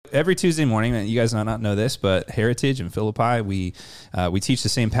every Tuesday morning, and you guys might not know this, but Heritage and Philippi, we teach the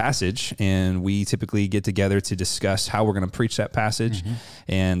same passage, and we typically get together to discuss how we're going to preach that passage. Mm-hmm.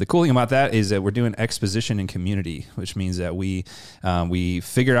 And the cool thing about that is that we're doing exposition in community, which means that we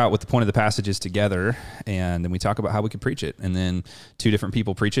figure out what the point of the passage is together, and then we talk about how we could preach it. And then 2 different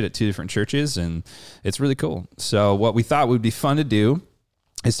people preach it at 2 different churches, and it's really cool. So what we thought would be fun to do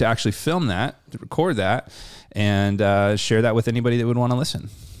is to actually film that, to record that, and share that with anybody that would want to listen.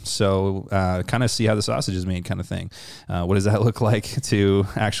 So kind of see how the sausage is made kind of thing. What does that look like to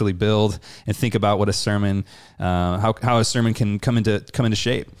actually build and think about what a sermon, how a sermon can come into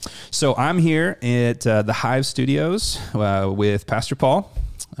shape. So I'm here at the Hive Studios with Pastor Paul.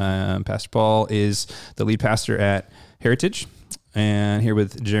 Pastor Paul is the lead pastor at Heritage. And here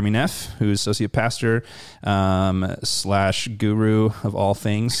with Jeremy Neff, who's associate pastor / guru of all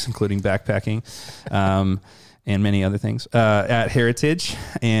things, including backpacking and many other things at Heritage.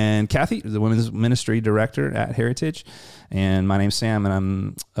 And Kathy, the women's ministry director at Heritage. And my name's Sam, and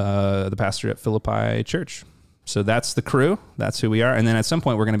I'm the pastor at Philippi Church. So that's the crew. That's who we are. And then at some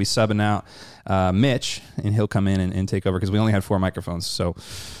point, we're going to be subbing out Mitch, and he'll come in and take over because we only had 4 microphones. So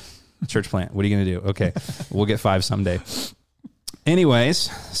church plant, what are you going to do? Okay, we'll get 5 someday. Anyways,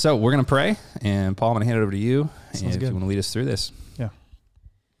 so we're going to pray, and Paul, I'm going to hand it over to you if you want to lead us through this. Yeah.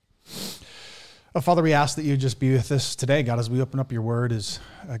 Oh, Father, we ask that you just be with us today, God, as we open up your word,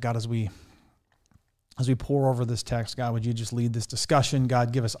 God, as we pour over this text, God, would you just lead this discussion?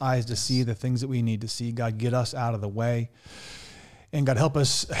 God, give us eyes to see the things that we need to see. God, get us out of the way. And God, help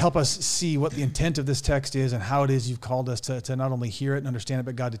us see what the intent of this text is and how it is you've called us to not only hear it and understand it,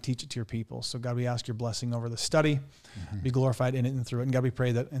 but God, to teach it to your people. So God, we ask your blessing over the study, be glorified in it and through it. And God, we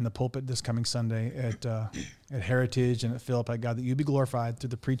pray that in the pulpit this coming Sunday at Heritage and at Philippi, God, that you be glorified through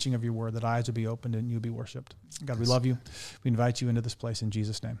the preaching of your word, that eyes would be opened and you be worshiped. God, we love you. We invite you into this place in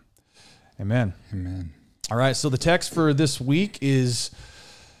Jesus' name. Amen. Amen. All right, so the text for this week is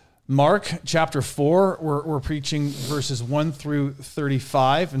Mark chapter 4, we're preaching verses 1 through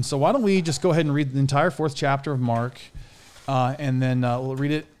 35. And so why don't we just go ahead and read the entire 4th chapter of Mark, and then we'll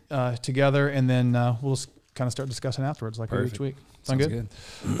read it together, and then we'll just kind of start discussing afterwards like we do each week. Sound good?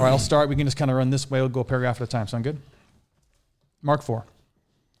 All right, I'll start. We can just kind of run this way. We'll go a paragraph at a time. Sound good? Mark 4,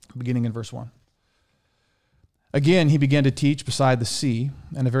 beginning in verse 1. Again, he began to teach beside the sea,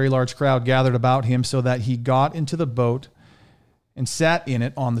 and a very large crowd gathered about him, so that he got into the boat and sat in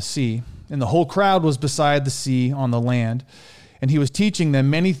it on the sea. And the whole crowd was beside the sea on the land. And he was teaching them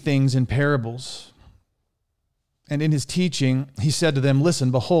many things in parables. And in his teaching, he said to them,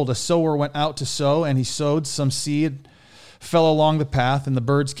 listen, behold, a sower went out to sow, and he sowed some seed, fell along the path, and the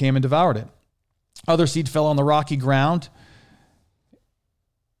birds came and devoured it. Other seed fell on the rocky ground,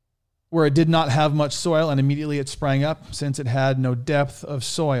 where it did not have much soil, and immediately it sprang up, since it had no depth of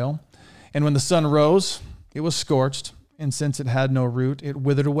soil. And when the sun rose, it was scorched, and since it had no root, it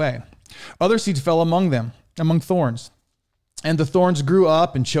withered away. Other seed fell among them, among thorns. And the thorns grew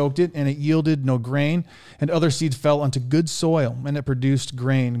up and choked it, and it yielded no grain. And other seed fell onto good soil, and it produced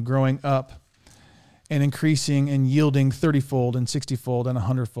grain, growing up and increasing and yielding 30-fold and 60-fold and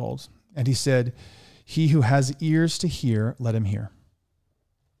 100-fold. And he said, he who has ears to hear, let him hear.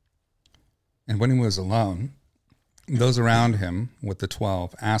 And when he was alone, those around him with the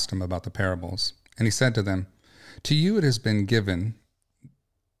 12 asked him about the parables. And he said to them, To you has been given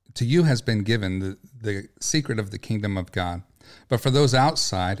the secret of the kingdom of God. But for those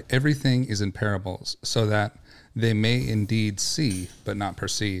outside, everything is in parables, so that they may indeed see, but not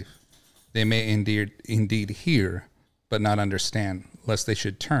perceive. They may indeed hear, but not understand, lest they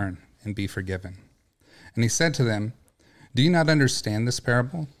should turn and be forgiven. And he said to them, Do you not understand this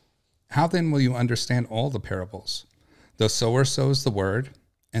parable? How then will you understand all the parables? The sower sows the word,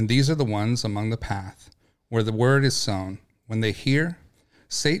 and these are the ones among the path, where the word is sown. When they hear,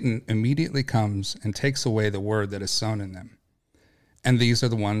 Satan immediately comes and takes away the word that is sown in them. And these are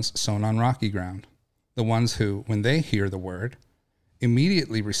the ones sown on rocky ground, the ones who, when they hear the word,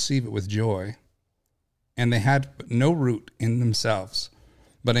 immediately receive it with joy, and they had no root in themselves,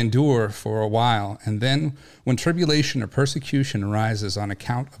 but endure for a while. And then, when tribulation or persecution arises on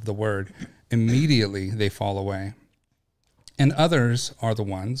account of the word, immediately they fall away. And others are the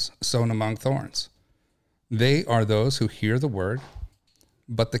ones sown among thorns. They are those who hear the word,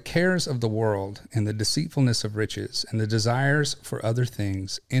 but the cares of the world and the deceitfulness of riches and the desires for other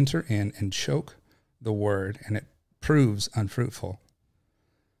things enter in and choke the word, and it proves unfruitful.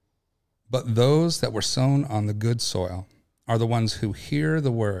 But those that were sown on the good soil are the ones who hear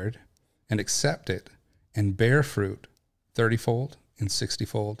the word and accept it and bear fruit 30-fold and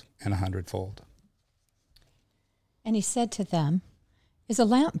 60-fold and 100-fold. And he said to them, Is a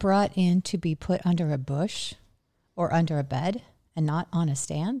lamp brought in to be put under a bush or under a bed and not on a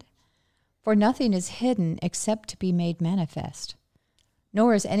stand? For nothing is hidden except to be made manifest,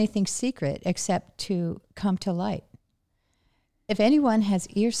 nor is anything secret except to come to light. If anyone has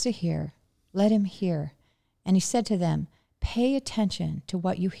ears to hear, let him hear. And he said to them, pay attention to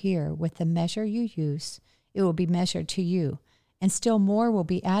what you hear. With the measure you use, it will be measured to you, and still more will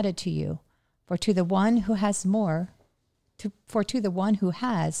be added to you. For to the one who has more,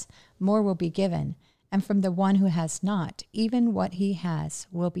 more will be given, and from the one who has not, even what he has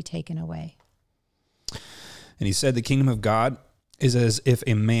will be taken away. And he said, the kingdom of God is as if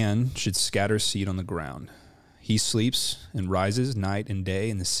a man should scatter seed on the ground. He sleeps and rises night and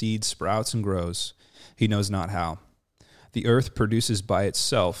day, and the seed sprouts and grows. He knows not how. The earth produces by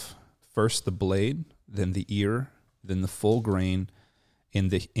itself first the blade, then the ear, then the full grain in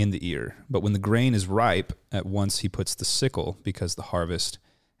the ear. But when the grain is ripe, at once he puts the sickle, because the harvest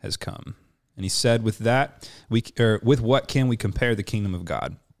has come. And he said, with what can we compare the kingdom of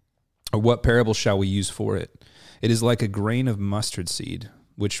God? Or what parable shall we use for it? It is like a grain of mustard seed,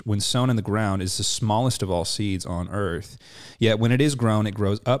 which when sown in the ground is the smallest of all seeds on earth. Yet when it is grown, it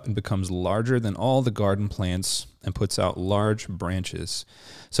grows up and becomes larger than all the garden plants and puts out large branches,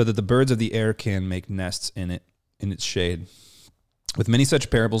 so that the birds of the air can make nests in its shade. With many such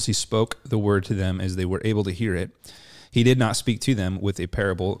parables he spoke the word to them as they were able to hear it. He did not speak to them with a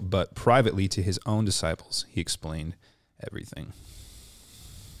parable, but privately to his own disciples he explained everything.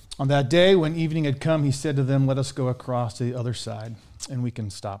 On that day, when evening had come, he said to them, let us go across to the other side, and we can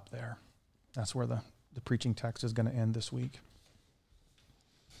stop there. That's where the preaching text is going to end this week.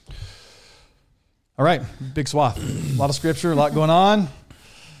 All right, big swath. A lot of scripture, a lot going on,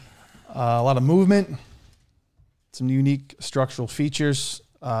 a lot of movement, some unique structural features.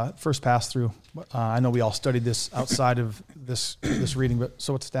 First pass through. I know we all studied this outside of this reading, but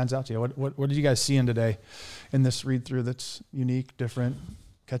so what stands out to you? What did you guys see in today in this read through that's unique, different,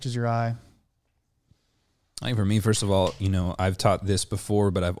 catches your eye? I think for me, first of all, I've taught this before,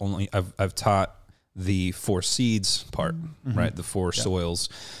 but I've taught the 4 seeds part, right? The 4 soils,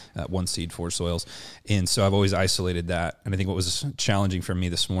 1 seed, 4 soils. And so I've always isolated that. And I think what was challenging for me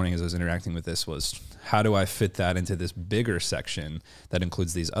this morning as I was interacting with this was, how do I fit that into this bigger section that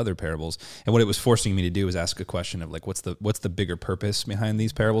includes these other parables? And what it was forcing me to do was ask a question of like, what's the bigger purpose behind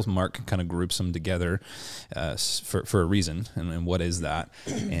these parables? Mark kind of groups them together for a reason. And what is that?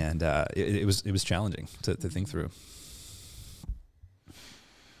 And it was challenging to think through.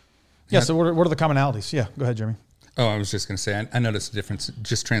 Yeah, so what are the commonalities? Yeah, go ahead, Jeremy. Oh, I was just going to say, I noticed a difference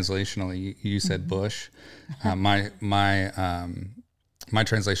just translationally. You said bush. My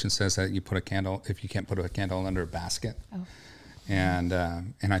translation says that you put a candle, if you can't put a candle under a basket. Oh. And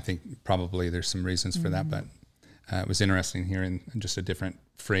I think probably there's some reasons for that, but it was interesting hearing just a different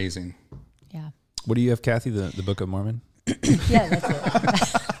phrasing. Yeah. What do you have, Kathy, the Book of Mormon? Yeah, that's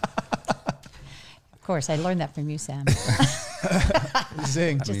it. Of course, I learned that from you, Sam.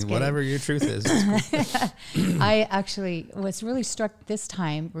 Zing. I mean, whatever your truth is. Cool. I actually was really struck this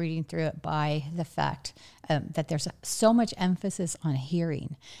time reading through it by the fact that there's so much emphasis on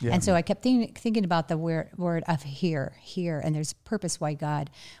hearing. Yeah. And so I kept thinking about the word of hear, and there's purpose why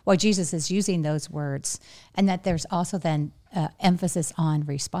Jesus is using those words, and that there's also then emphasis on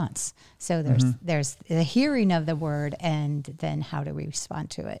response. So there's the hearing of the word, and then how do we respond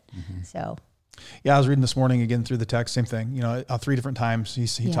to it? So. Yeah, I was reading this morning again through the text, same thing. 3 different times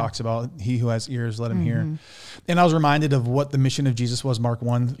he talks about he who has ears, let him hear. And I was reminded of what the mission of Jesus was, Mark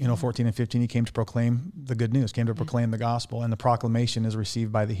 1, 14 and 15. He came to proclaim the good news, came to proclaim the gospel, and the proclamation is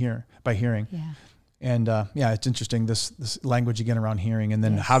received by hearing. Yeah. And it's interesting, this language again around hearing, and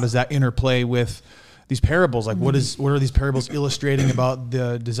then how does that interplay with these parables? Like what are these parables illustrating about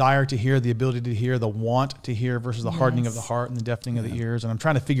the desire to hear, the ability to hear, the want to hear versus the hardening of the heart and the deafening of the ears? And I'm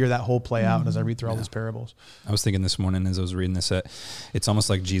trying to figure that whole play out as I read through all these parables. I was thinking this morning as I was reading this, it's almost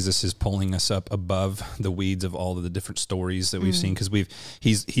like Jesus is pulling us up above the weeds of all of the different stories that we've seen, because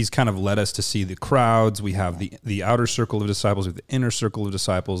he's kind of led us to see the crowds. We have the outer circle of disciples, with the inner circle of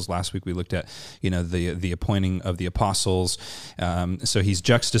disciples. Last week we looked at the appointing of the apostles. So he's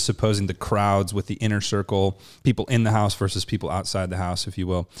juxtaposing the crowds with the inner circle, people in the house versus people outside the house, if you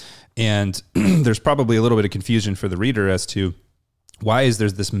will. And there's probably a little bit of confusion for the reader as to why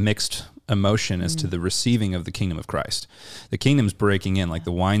there's this mixed emotion as to the receiving of the kingdom of Christ. The kingdom's breaking in like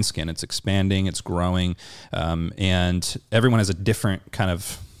the wineskin. It's expanding, it's growing, and everyone has a different kind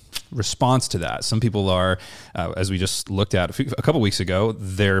of response to that. Some people are, as we just looked at a couple weeks ago,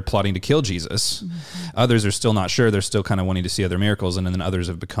 they're plotting to kill Jesus. Others are still not sure. They're still kind of wanting to see other miracles. And then others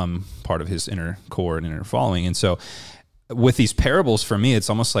have become part of his inner core and inner following. And so with these parables, for me, it's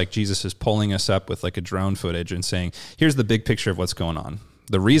almost like Jesus is pulling us up with like a drone footage and saying, here's the big picture of what's going on.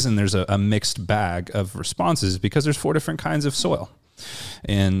 The reason there's a mixed bag of responses is because there's 4 different kinds of soil.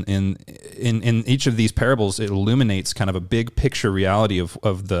 And in each of these parables, it illuminates kind of a big picture reality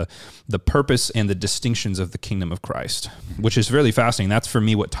of the purpose and the distinctions of the kingdom of Christ, which is really fascinating. That's for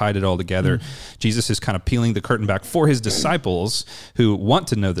me what tied it all together. Jesus is kind of peeling the curtain back for his disciples who want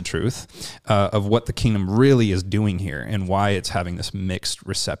to know the truth of what the kingdom really is doing here and why it's having this mixed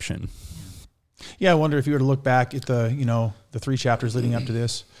reception. Yeah, I wonder if you were to look back at the 3 chapters leading up to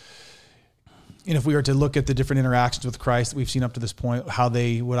this, and if we were to look at the different interactions with Christ that we've seen up to this point, how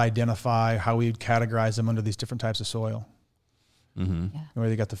they would identify, how we would categorize them under these different types of soil. Yeah. Whether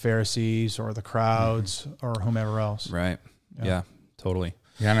you got the Pharisees or the crowds or whomever else. Right. Yeah, totally.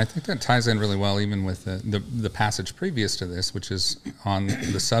 Yeah, and I think that ties in really well even with the passage previous to this, which is on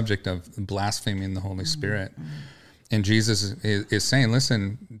the subject of blaspheming the Holy Spirit. And Jesus is saying,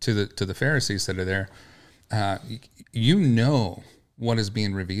 listen to the Pharisees that are there, you know what is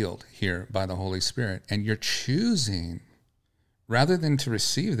being revealed here by the Holy Spirit, and you're choosing, rather than to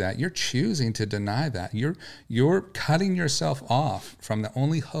receive that, you're choosing to deny that. You're cutting yourself off from the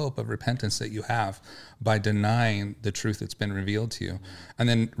only hope of repentance that you have by denying the truth that's been revealed to you. And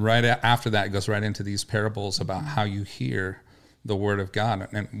then right after that, it goes right into these parables about how you hear the word of God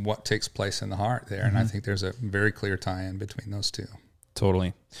and what takes place in the heart there. And I think there's a very clear tie-in between those two.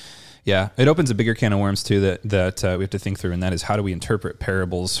 Totally. Yeah, it opens a bigger can of worms too that we have to think through, and that is how do we interpret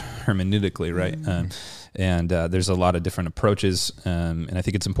parables hermeneutically, right? And there's a lot of different approaches, and I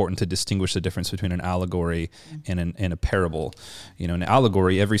think it's important to distinguish the difference between an allegory and a parable. You know, an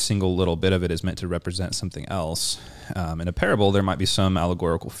allegory, every single little bit of it is meant to represent something else. In a parable, there might be some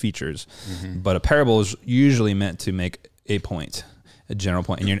allegorical features, but a parable is usually meant to make a point, a general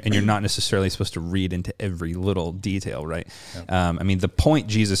point, and you're not necessarily supposed to read into every little detail, right? Yep. I mean, the point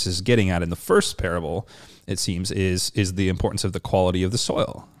Jesus is getting at in the first parable, it seems, is the importance of the quality of the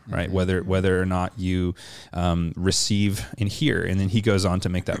soil, right? Whether or not you receive and hear, and then he goes on to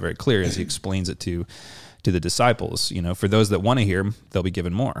make that very clear as he explains it to the disciples. You know, for those that want to hear, they'll be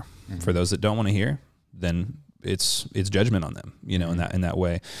given more. For those that don't want to hear, then it's judgment on them, you know, in that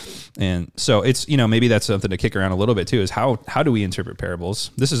way. And so it's, you know, maybe that's something to kick around a little bit too, is how do we interpret parables?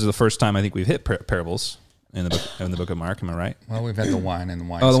 This is the first time I think we've hit parables in the book of Mark. Am I right? Well, we've had the wine and the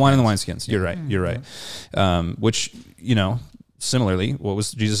wine. Oh, the wine and the wineskins. You're right. You're right. Which, you know, similarly, what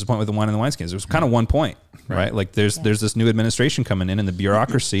was Jesus' point with the wine and the wineskins? It was kind of one point, right? Like there's this new administration coming in, and the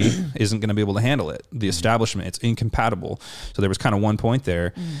bureaucracy isn't going to be able to handle it. The establishment, it's incompatible. So there was kind of one point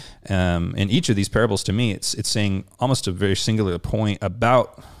there. In each of these parables, to me, it's saying almost a very singular point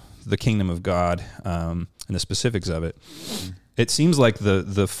about the kingdom of God and the specifics of it. It seems like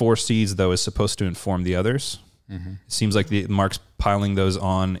the 4 seeds, though, is supposed to inform the others. It seems like Mark's piling those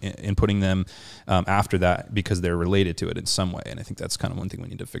on and putting them after that because they're related to it in some way. And I think that's kind of one thing we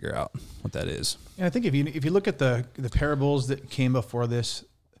need to figure out what that is. And I think if you look at the parables that came before this,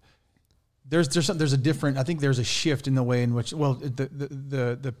 there's a different, I think there's a shift in the way in which,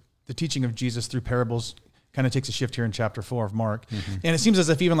 the teaching of Jesus through parables kind of takes a shift here in chapter 4 of Mark. And it seems as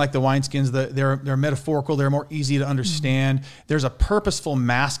if even like the wineskins, they're metaphorical, they're more easy to understand. There's a purposeful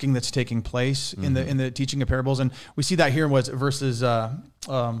masking that's taking place in the teaching of parables. And we see that here in verses, that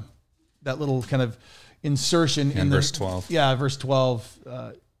little kind of insertion in verse 12. Yeah, verse 12,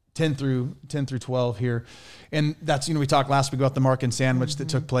 10 through 12 here. And that's, you know, we talked last week about the Markan sandwich that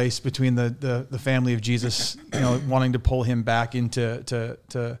took place between the family of Jesus, you know, wanting to pull him back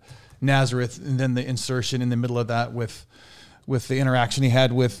into Nazareth, and then the insertion in the middle of that with the interaction he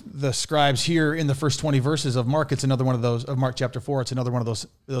had with the scribes here in the first 20 verses of Mark. It's another one of those of Mark chapter 4. It's another one of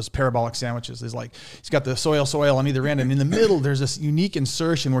those parabolic sandwiches. It's like he's got the soil on either end, and in the middle there's this unique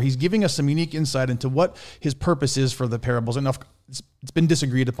insertion where he's giving us some unique insight into what his purpose is for the parables. And it's been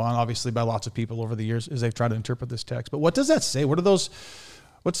disagreed upon, obviously, by lots of people over the years as they've tried to interpret this text. But what does that say? What are those?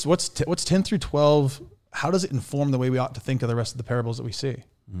 What's 10 through 12? How does it inform the way we ought to think of the rest of the parables that we see?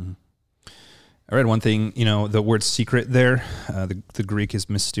 I read one thing, you know, the word secret there, the Greek is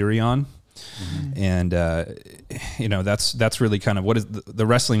mysterion. And, you know, that's really kind of what is the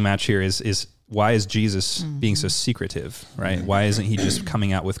wrestling match here is why is Jesus being so secretive, right? Why isn't he just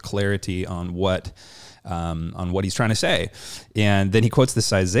coming out with clarity on what he's trying to say? And then he quotes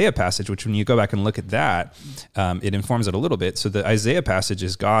this Isaiah passage, which when you go back and look at that, it informs it a little bit. So the Isaiah passage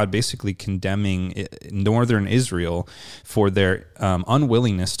is God basically condemning northern Israel for their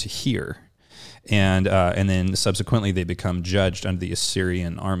unwillingness to hear. And then subsequently they become judged under the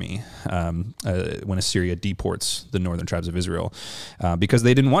Assyrian army when Assyria deports the northern tribes of Israel because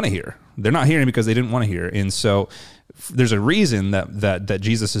they didn't want to hear. They're not hearing because they didn't want to hear. And so there's a reason that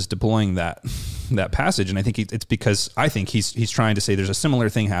Jesus is deploying that passage, and I think it's because I think he's trying to say there's a similar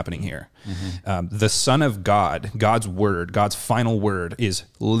thing happening here. The Son of God, God's word, God's final word, is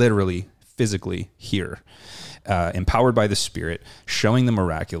literally physically here, empowered by the Spirit, showing the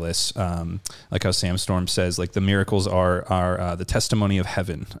miraculous. Like how Sam Storm says, like the miracles are the testimony of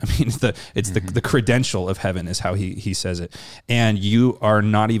heaven. I mean, it's the credential of heaven is how he says it. And you are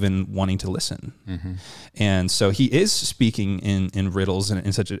not even wanting to listen. And so he is speaking in riddles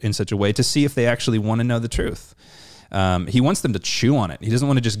in such a way to see if they actually want to know the truth. He wants them to chew on it. He doesn't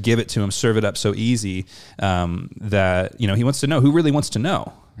want to just give it to them, serve it up so easy that, he wants to know who really wants to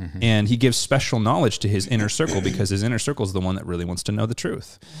know. And he gives special knowledge to his inner circle because his inner circle is the one that really wants to know the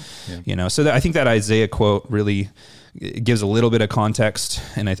truth. So I think that Isaiah quote really gives a little bit of context.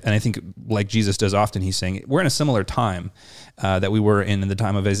 And I think like Jesus does often, he's saying we're in a similar time that we were in the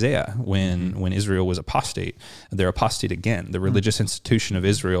time of Isaiah when Israel was apostate. They're apostate again. The religious institution of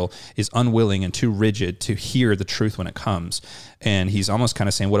Israel is unwilling and too rigid to hear the truth when it comes. And he's almost kind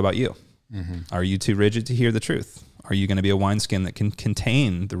of saying, what about you? Are you too rigid to hear the truth? Are you going to be a wineskin that can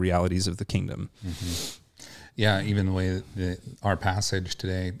contain the realities of the kingdom? Yeah, even the way that our passage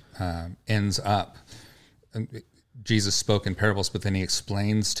today ends up, Jesus spoke in parables, but then he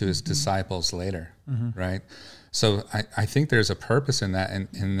explains to his disciples later, right? So I think there's a purpose in that,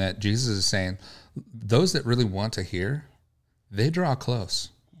 in that Jesus is saying, those that really want to hear, they draw close.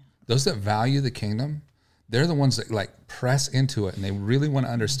 Those that value the kingdom, they're the ones that like press into it and they really want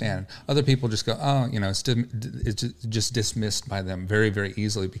to understand. Other people just go, oh, it's just dismissed by them very, very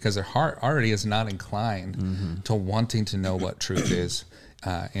easily because their heart already is not inclined to wanting to know what truth is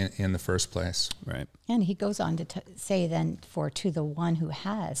in the first place. Right. And he goes on to say then, for to the one who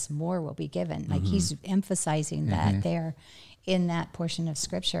has, more will be given. Like he's emphasizing that there in that portion of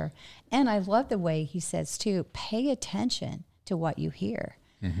scripture. And I love the way he says too, pay attention to what you hear.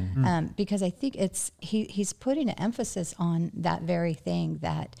 Because I think he's putting an emphasis on that very thing,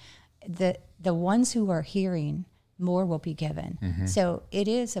 that the ones who are hearing, more will be given. So it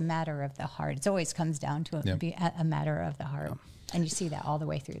is a matter of the heart. It always comes down to be a matter of the heart. And you see that all the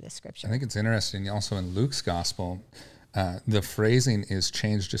way through the scripture. I think it's interesting also in Luke's gospel, the phrasing is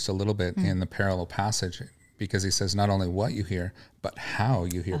changed just a little bit in the parallel passage because he says not only what you hear, but how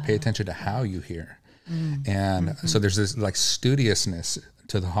you hear. Pay attention to how you hear. And so there's this like studiousness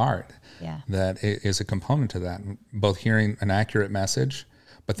to the heart that is a component to that, both hearing an accurate message,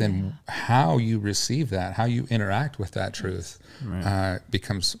 but then how you receive that, how you interact with that truth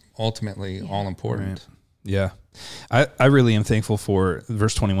becomes ultimately all important. Yeah. I really am thankful for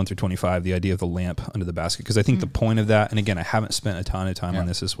verse 21 through 25, the idea of the lamp under the basket, because I think the point of that, and again, I haven't spent a ton of time on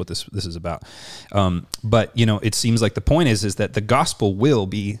this, is what this is about. But, it seems like the point is that the gospel will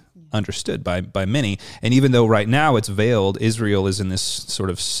be understood by many. And even though right now it's veiled, Israel is in this sort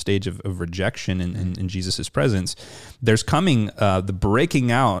of stage of rejection in Jesus' presence, there's coming the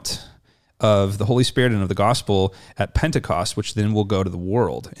breaking out of the Holy Spirit and of the gospel at Pentecost, which then will go to the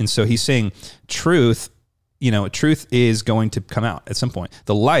world. And so he's saying truth is going to come out at some point.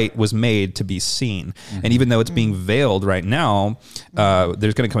 The light was made to be seen. And even though it's being veiled right now,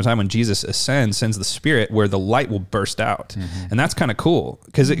 there's going to come a time when Jesus ascends, sends the Spirit, where the light will burst out. And that's kind of cool.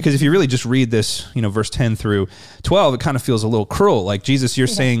 Because if you really just read this, verse 10 through 12, it kind of feels a little cruel. Like, Jesus, you're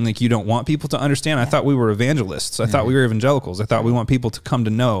saying like you don't want people to understand. I thought we were evangelists. I thought we were evangelicals. I thought we want people to come to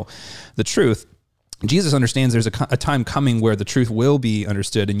know the truth. Jesus understands there's a time coming where the truth will be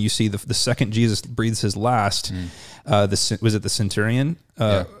understood, and you see the second Jesus breathes his last, was it the centurion?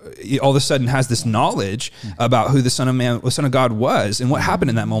 All of a sudden has this knowledge about who the Son of God was, and what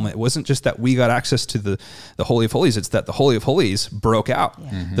happened in that moment. It wasn't just that we got access to the Holy of Holies; it's that the Holy of Holies broke out.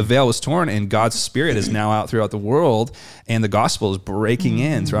 The veil was torn, and God's Spirit is now out throughout the world, and the gospel is breaking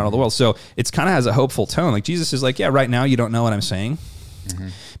in throughout all the world. So it's kind of has a hopeful tone. Like Jesus is like, yeah, right now you don't know what I'm saying.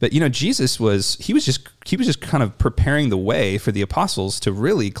 But Jesus was just kind of preparing the way for the apostles to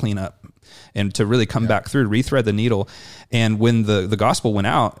really clean up and to really come back through, rethread the needle. And when the gospel went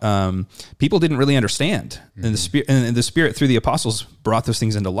out, people didn't really understand, and the Spirit through the apostles brought those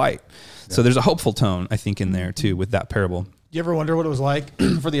things into light. So there's a hopeful tone, I think, in there too with that parable. Do you ever wonder what it was like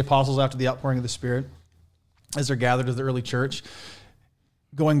for the apostles after the outpouring of the Spirit, as they're gathered as the early church,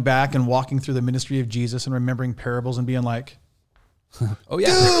 going back and walking through the ministry of Jesus and remembering parables and being like, Oh yeah.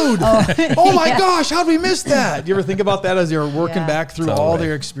 Dude, oh my gosh, how'd we miss that? Do you ever think about that as you're working Yeah. back through Totally. all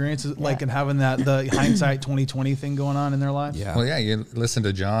their experiences, like, and having the hindsight 2020 thing going on in their life? Yeah. Well, yeah, you listen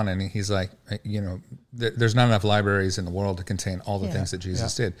to John, and he's like, there's not enough libraries in the world to contain all the Yeah. things that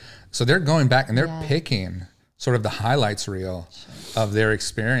Jesus did. So they're going back and they're Yeah. picking sort of the highlights reel of their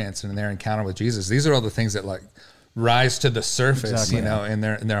experience and their encounter with Jesus. These are all the things that like rise to the surface, Exactly. in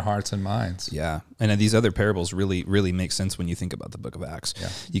their hearts and minds. Yeah. And these other parables really, really make sense when you think about the book of Acts. Yeah.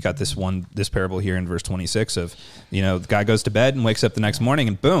 You got this parable here in verse 26 of, the guy goes to bed and wakes up the next morning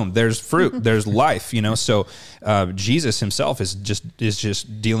and boom, there's fruit, there's life, So Jesus himself is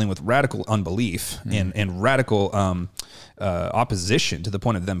just dealing with radical unbelief and radical opposition to the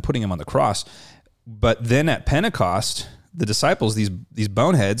point of them putting him on the cross. But then at Pentecost, the disciples, these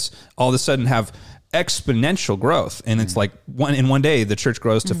boneheads, all of a sudden have exponential growth, and it's like in one day the church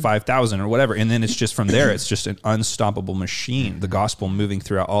grows to 5,000 or whatever, and then it's just from there it's just an unstoppable machine, the gospel moving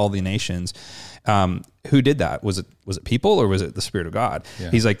throughout all the nations. Who did that? Was it people, or was it the Spirit of God?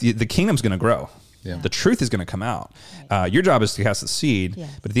 Yeah. He's like, the kingdom's going to grow. Yeah. The truth is going to come out. Your job is to cast the seed,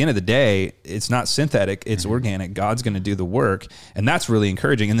 Yes. but at the end of the day, it's not synthetic, it's organic. God's going to do the work, and that's really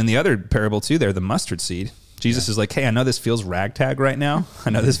encouraging. And then the other parable too there, the mustard seed. Jesus is like, hey, I know this feels ragtag right now. I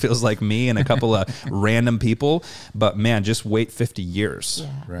know this feels like me and a couple of random people, but man, just wait 50 years.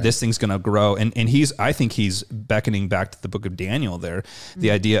 Yeah. Right. This thing's going to grow. And I think he's beckoning back to the book of Daniel there, the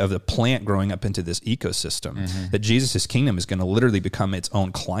idea of the plant growing up into this ecosystem, that Jesus' kingdom is going to literally become its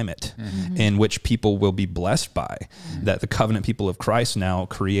own climate in which people will be blessed by, that the covenant people of Christ now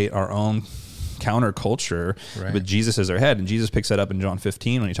create our own counterculture Right. with Jesus as our head. And Jesus picks that up in John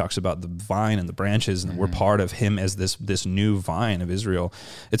 15 when he talks about the vine and the branches, and we're part of him as this new vine of Israel.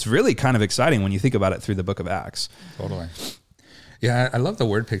 It's really kind of exciting when you think about it through the book of Acts. Totally. Yeah, I love the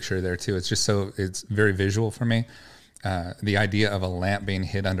word picture there too. It's just it's very visual for me. The idea of a lamp being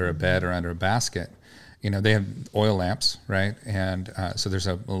hid under a bed or under a basket. They have oil lamps, right? And so there's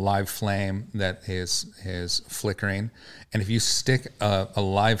a live flame that is flickering. And if you stick a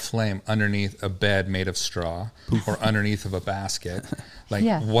live flame underneath a bed made of straw or underneath of a basket, like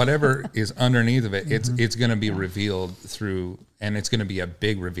Yeah. whatever is underneath of it, it's going to be revealed through, and it's going to be a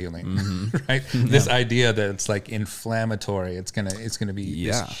big revealing, right? This idea that it's like inflammatory, it's going to be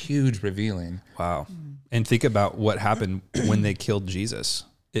Yeah. this huge revealing. Wow. And think about what happened when they killed Jesus.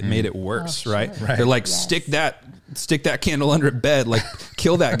 It made it worse, Oh, right? sure. Right. They're like, Yes. stick that candle under a bed, like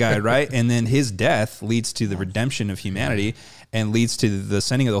kill that guy, right? And then his death leads to the redemption of humanity and leads to the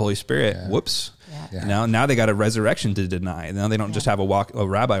sending of the Holy Spirit. Yeah. Whoops. Yeah. Now they got a resurrection to deny. Now they don't just have a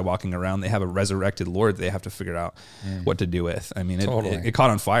rabbi walking around. They have a resurrected Lord they have to figure out what to do with. I mean, Totally. it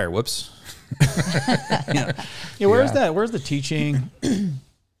caught on fire. Whoops. Yeah, where's that? Where's the teaching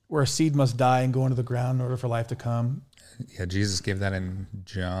where a seed must die and go into the ground in order for life to come? Yeah, Jesus gave that in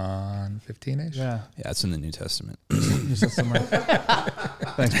John 15-ish. Yeah. Yeah, it's in the New Testament. You said somewhere.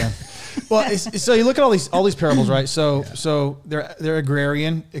 Thanks, man. Well, so you look at all these parables, right? So they're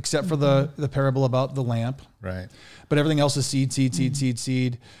agrarian, except for the parable about the lamp, Right. but everything else is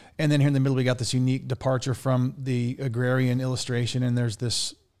seed. And then here in the middle, we got this unique departure from the agrarian illustration, and there's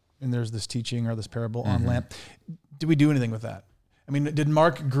this teaching or this parable on lamp. Did we do anything with that? I mean, did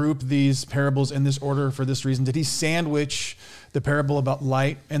Mark group these parables in this order for this reason? Did he sandwich the parable about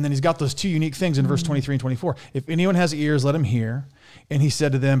light? And then he's got those two unique things in verse 23 and 24. If anyone has ears, let him hear. And he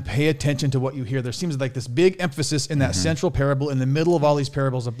said to them, pay attention to what you hear. There seems like this big emphasis in that central parable in the middle of all these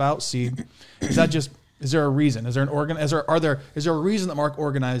parables about seed. Is there a reason? Is there a reason that Mark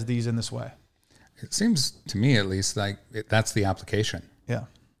organized these in this way? It seems to me, at least, like that's the application, Yeah.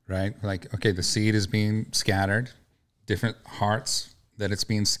 right? Like, okay, the seed is being scattered, different hearts that it's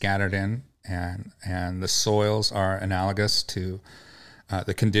being scattered in, and the soils are analogous to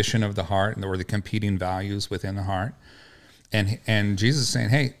the condition of the heart or the competing values within the heart. And Jesus is saying,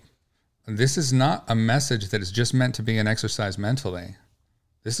 hey, this is not a message that is just meant to be an exercise mentally.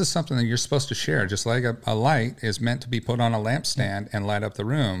 This is something that you're supposed to share, just like a light is meant to be put on a lampstand and light up the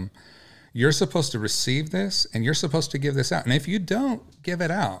room. You're supposed to receive this, and you're supposed to give this out. And if you don't give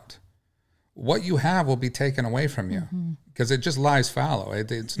it out, what you have will be taken away from you because it just lies fallow.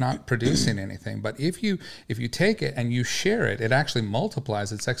 It's not producing anything. But if you take it and you share it, it actually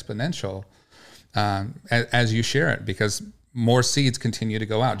multiplies. It's exponential as you share it, because more seeds continue to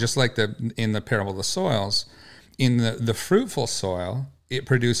go out. Just like in the parable of the soils, in the fruitful soil, it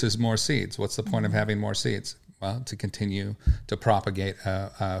produces more seeds. What's the point of having more seeds? Well, to continue to propagate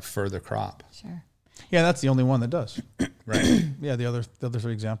a further crop. Sure. Yeah, that's the only one that does. Right. Yeah, the other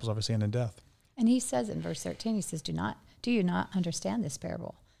three examples obviously end in death. And he says in verse 13, he says, do you not understand this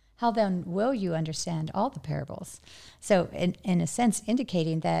parable? how then will you understand all the parables? So in a sense,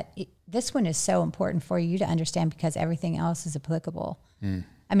 indicating that this one is so important for you to understand because everything else is applicable.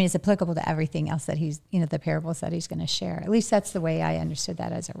 I mean, it's applicable to everything else that he's, the parables that he's going to share. At least that's the way I understood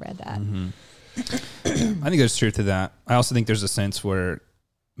that as I read that. I think there's truth to that. I also think there's a sense where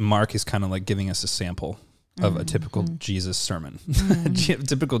Mark is kind of like giving us a sample of a typical Jesus sermon,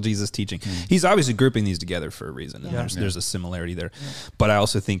 typical Jesus teaching. He's obviously grouping these together for a reason, and there's a similarity there. But I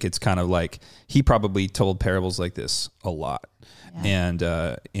also think it's kind of like he probably told parables like this a lot, and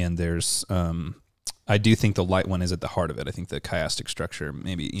there's I do think the light one is at the heart of it. I think the chiastic structure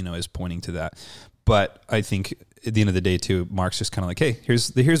maybe is pointing to that. But I think at the end of the day too, Mark's just kind of like, hey,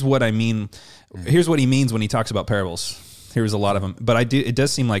 here's what I mean. Here's what he means when he talks about parables. Here's a lot of them, but it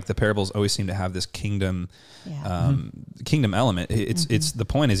does seem like the parables always seem to have this kingdom element. It's the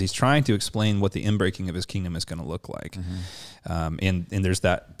point is he's trying to explain what the inbreaking of his kingdom is going to look like. And there's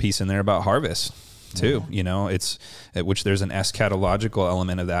that piece in there about harvest too, it's at which there's an eschatological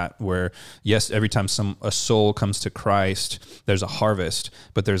element of that where yes, every time a soul comes to Christ, there's a harvest,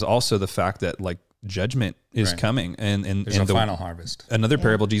 but there's also the fact that like judgment is coming, and there's a final harvest. Another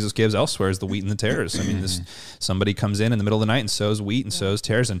parable Jesus gives elsewhere is the wheat and the tares. I mean, somebody comes in the middle of the night and sows wheat and sows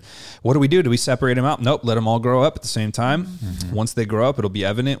tares, and what do? Do we separate them out? Nope, let them all grow up at the same time. Once they grow up, it'll be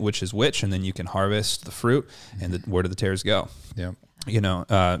evident which is which, and then you can harvest the fruit. And where do the tares go?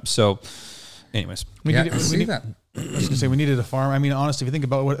 Yeah, so. Anyways, we that. I was going to say we needed a farm. I mean, honestly, if you think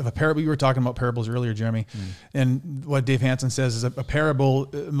about if a parable, you were talking about parables earlier, Jeremy, and what Dave Hansen says is a parable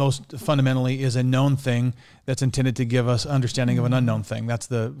most fundamentally is a known thing that's intended to give us understanding of an unknown thing. That's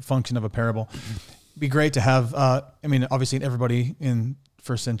the function of a parable. It'd be great to have, obviously everybody in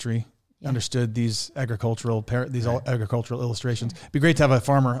first century understood these agricultural illustrations. It'd be great to have a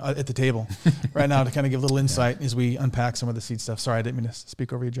farmer at the table right now to kind of give a little insight as we unpack some of the seed stuff. Sorry, I didn't mean to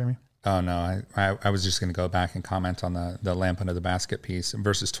speak over you, Jeremy. Oh, no, I was just going to go back and comment on the lamp under the basket piece. In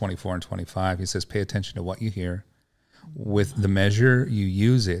verses 24 and 25, he says, pay attention to what you hear. With the measure you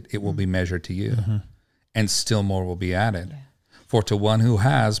use it will be measured to you, and still more will be added. Yeah. For to one who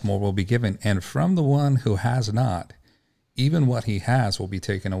has, more will be given, and from the one who has not, even what he has will be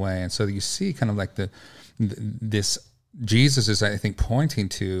taken away. And so you see kind of like this Jesus is, I think, pointing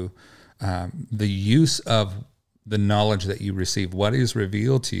to the use of the knowledge that you receive, what is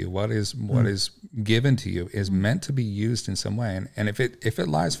revealed to you, what is given to you is meant to be used in some way. And if it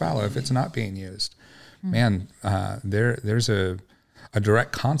lies fallow, if it's not being used, man, there's a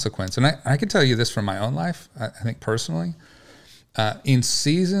direct consequence. And I can tell you this from my own life. I think personally, in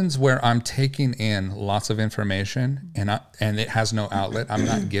seasons where I'm taking in lots of information and it has no outlet, I'm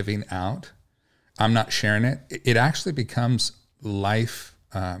not giving out, I'm not sharing it. It actually becomes life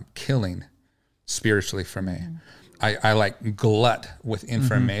killing spiritually for me. I like glut with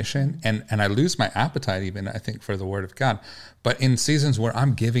information and I lose my appetite even, I think, for the word of God. But in seasons where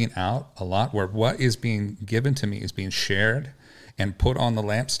I'm giving out a lot, where what is being given to me is being shared and put on the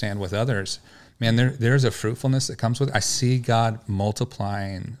lampstand with others, man, there's a fruitfulness that comes with it. I see God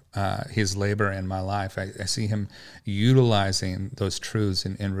multiplying his labor in my life. I see him utilizing those truths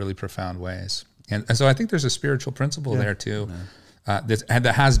in really profound ways. And so I think there's a spiritual principle there too.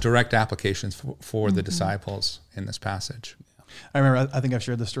 That has direct applications for the disciples in this passage. I remember, I think I've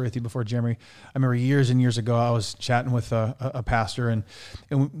shared this story with you before, Jeremy. I remember years and years ago, I was chatting with a pastor and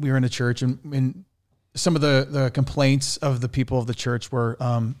we were in a church and some of the complaints of the people of the church were,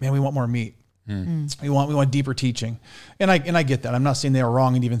 man, we want more meat. We want deeper teaching. And I get that. I'm not saying they were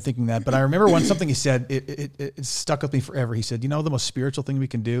wrong in even thinking that, but I remember when something he said, it stuck with me forever. He said, the most spiritual thing we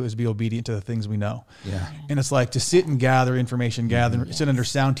can do is be obedient to the things we know. Yeah. And it's like to sit and gather information, sit under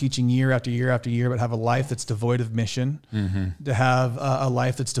sound teaching year after year after year, but have a life that's devoid of mission, to have a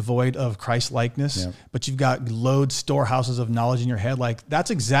life that's devoid of Christ likeness, but you've got storehouses of knowledge in your head. Like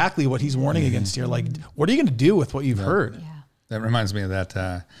that's exactly what he's warning against here. Like, what are you going to do with what you've heard? Yeah. That reminds me of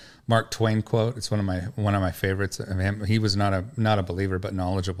that, Mark Twain quote. It's one of my favorites. I mean, he was not a believer, but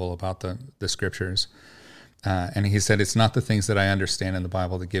knowledgeable about the scriptures. And he said, "It's not the things that I understand in the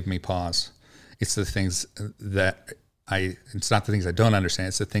Bible that give me pause. It's the things it's not the things I don't understand.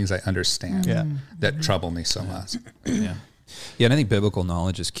 It's the things I understand that trouble me so much." Yeah, and I think biblical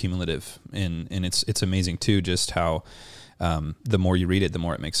knowledge is cumulative, and it's amazing too, just how the more you read it, the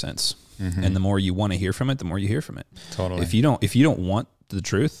more it makes sense, and the more you want to hear from it, the more you hear from it. Totally. If you don't want the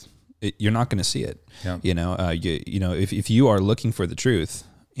truth, you're not going to see it. Yeah. If you are looking for the truth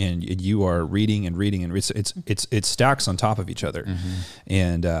and you are reading and reading and it stacks on top of each other.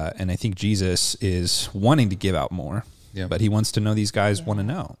 And I think Jesus is wanting to give out more. Yeah. but he wants to know these guys want to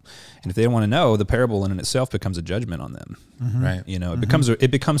know. And if they don't want to know, the parable in itself becomes a judgment on them. Right. You know,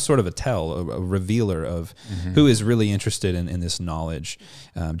 it becomes sort of a tell, a revealer of who is really interested in this knowledge.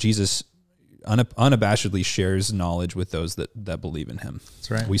 Jesus unabashedly shares knowledge with those that believe in him.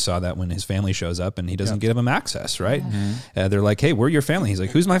 That's right. We saw that when his family shows up and he doesn't give them access, right? They're like, hey, we're your family. He's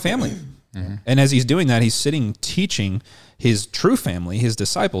like, who's my family? And as he's doing that, he's sitting teaching his true family, his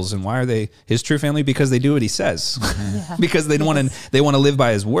disciples. And why are they his true family? Because they do what he says, because they want to live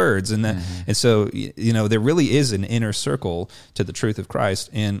by his words. And that, and so, you know, there really is an inner circle to the truth of Christ.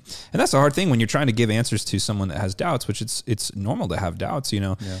 And that's a hard thing when you're trying to give answers to someone that has doubts, which it's normal to have doubts, you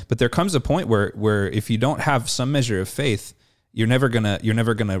know, but there comes a point where if you don't have some measure of faith, you're never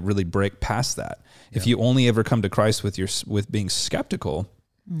gonna really break past that. If you only ever come to Christ with being skeptical,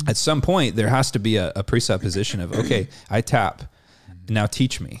 at some point there has to be a presupposition of, okay, I tap, now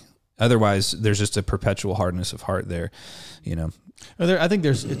teach me. Otherwise, there's just a perpetual hardness of heart there, you know. I think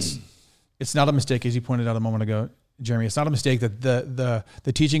it's not a mistake, as you pointed out a moment ago, Jeremy. It's not a mistake that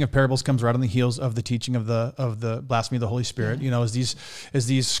the teaching of parables comes right on the heels of the teaching of the blasphemy of the Holy Spirit. You know, as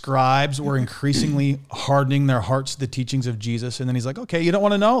these scribes were increasingly hardening their hearts to the teachings of Jesus, and then he's like, okay, you don't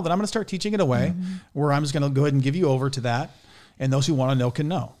want to know, then I'm going to start teaching it away, where I'm just going to go ahead and give you over to that. And those who want to know can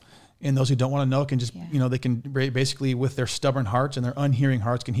know. And those who don't want to know can just, you know, they can basically, with their stubborn hearts and their unhearing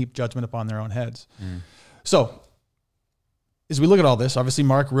hearts, can heap judgment upon their own heads. So as we look at all this, obviously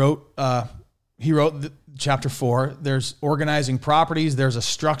Mark wrote chapter 4. There's organizing properties. There's a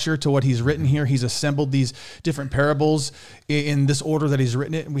structure to what he's written here. He's assembled these different parables in this order that he's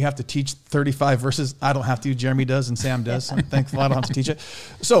written it. And we have to teach 35 verses. I don't have to. Jeremy does and Sam does. So I'm thankful I don't have to teach it.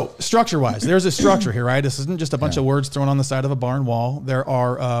 So structure-wise, there's a structure here, right? This isn't just a bunch of words thrown on the side of a barn wall.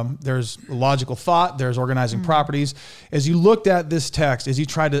 There's logical thought. There's organizing properties. As you looked at this text, as you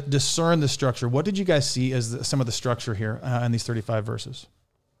tried to discern the structure, what did you guys see as some of the structure here in these 35 verses?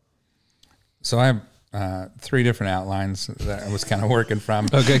 So I have 3 different outlines that I was kind of working from.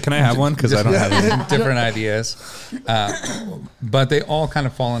 Okay, can I have one? Because I don't have any. Different ideas. But they all kind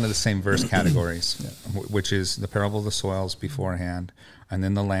of fall into the same verse categories, which is the parable of the soils beforehand, and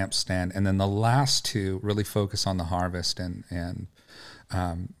then the lampstand, and then the last 2 really focus on the harvest and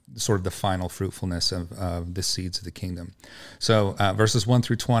sort of the final fruitfulness of the seeds of the kingdom. So verses 1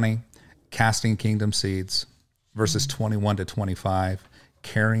 through 20, casting kingdom seeds. Verses 21 to 25,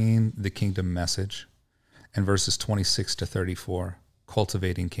 carrying the kingdom message, and verses 26 to 34,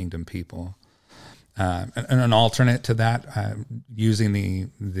 cultivating kingdom people. And an alternate to that, using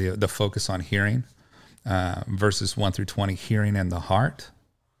the focus on hearing, verses 1 through 20, hearing and the heart,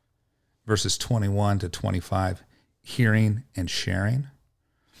 verses 21 to 25, hearing and sharing,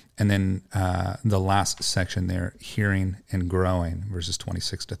 and then the last section there, hearing and growing, verses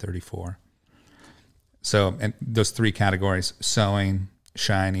 26 to 34. So, and those 3 categories, sowing,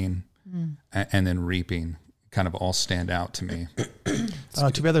 shining, and then reaping, kind of all stand out to me.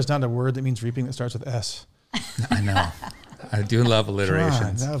 Too bad there's not a word that means reaping that starts with S. I know. I do love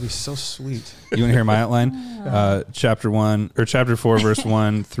alliterations. God, that would be so sweet. You want to hear my outline? Chapter 4, verse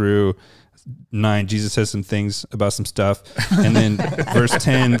 1 through 9, Jesus says some things about some stuff, and then verse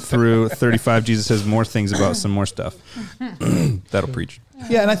 10 through 35, Jesus says more things about some more stuff. That'll preach.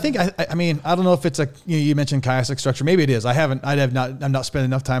 Yeah, and I think I mean I don't know if it's you mentioned chiastic structure. Maybe it is. I'm not spending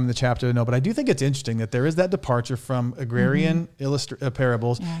enough time in the chapter to know, but I do think it's interesting that there is that departure from agrarian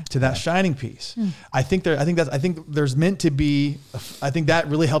parables to that shining piece. I think there's meant to be. I think that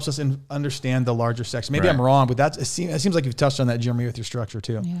really helps us understand the larger section. Maybe I'm wrong, but it seems like you've touched on that, Jeremy, with your structure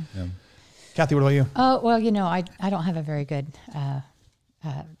too. Yeah. Kathy, what about you? Oh, well, you know, I don't have a very good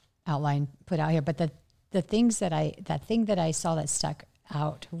outline put out here, but the thing that I saw that stuck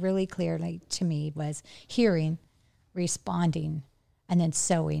out really clearly to me was hearing, responding, and then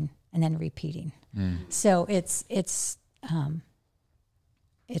sowing, and then repeating. So it's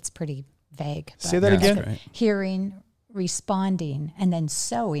pretty vague. Say that again. Right. Hearing, responding, and then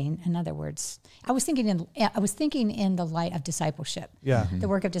sowing. In other words, I was thinking in the light of discipleship. Yeah. The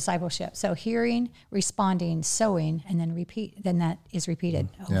work of discipleship. So hearing, responding, sowing, and then repeat. Then that is repeated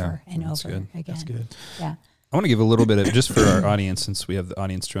over and over again. That's good. Yeah. I want to give a little bit of, just for our audience, since we have the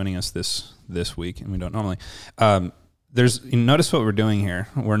audience joining us this week, and we don't normally. Notice what we're doing here.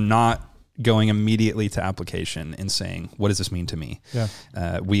 We're not going immediately to application and saying, what does this mean to me?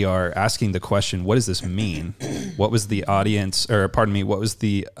 Yeah. We are asking the question, what does this mean? What was the what was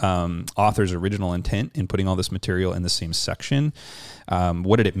the author's original intent in putting all this material in the same section?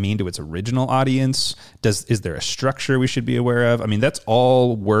 What did it mean to its original audience? Is there a structure we should be aware of? I mean, that's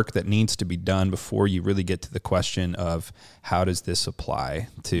all work that needs to be done before you really get to the question of how does this apply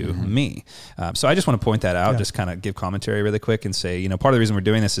to me? So I just want to point that out, just kind of give commentary really quick and say, part of the reason we're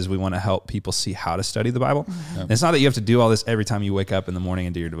doing this is we want to help people see how to study the Bible. And it's not that you have to do all this every time you wake up in the morning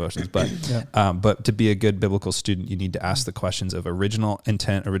and do your devotions, but to be a good biblical student, you need to ask the questions of original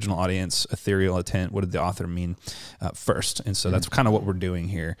intent, original audience, ethereal intent. What did the author mean first? And so that's kind of what we're doing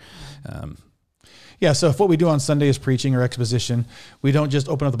here. So if what we do on Sunday is preaching or exposition, we don't just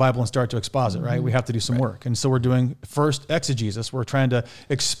open up the Bible and start to exposit, right? We have to do some work. And so we're doing first exegesis. We're trying to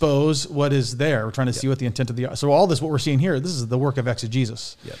expose what is there. We're trying to see what the intent of the... So all this, what we're seeing here, this is the work of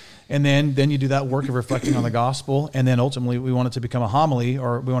exegesis. And then you do that work of reflecting on the gospel. And then ultimately we want it to become a homily,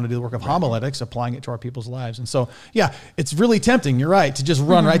 or we want to do the work of homiletics, applying it to our people's lives. And so, it's really tempting, you're right, to just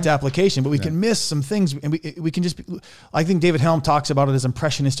run right to application, but we can miss some things. And we can just, I think David Helm talks about it as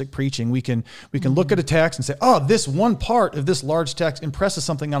impressionistic preaching. We can look at a text and say, this one part of this large text impresses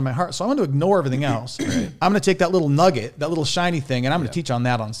something on my heart, so I'm going to ignore everything else. I'm going to take that little nugget, that little shiny thing, and I'm going to teach on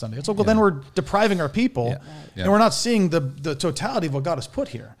that on Sunday. So, then we're depriving our people, and we're not seeing the totality of what God has put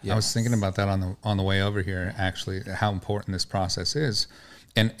here. I was thinking about that on the way over here, actually, how important this process is,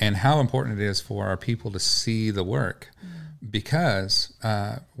 and how important it is for our people to see the work, because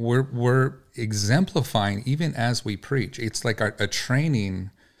we're exemplifying even as we preach. It's like a training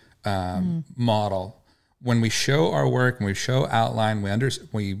model. When we show our work and we show outline,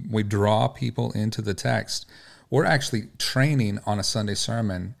 we draw people into the text. We're actually training on a Sunday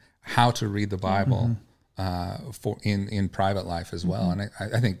sermon how to read the Bible for in private life as well. And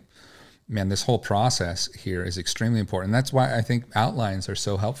I think, man, this whole process here is extremely important. That's why I think outlines are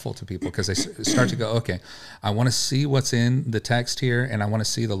so helpful to people, because they start to go, okay, I want to see what's in the text here, and I want to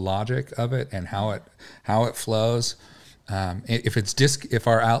see the logic of it and how it flows. If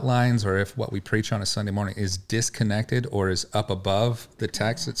our outlines or if what we preach on a Sunday morning is disconnected or is up above the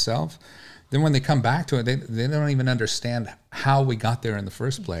text itself, then when they come back to it, they don't even understand how we got there in the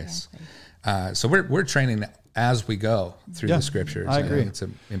first place. So we're training as we go through the scriptures. I agree. It's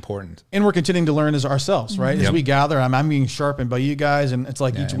important. And we're continuing to learn as ourselves, right? As we gather, I'm being sharpened by you guys. And it's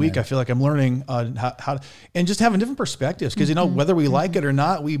like each week I feel like I'm learning how to, and just having different perspectives. Because, whether we like it or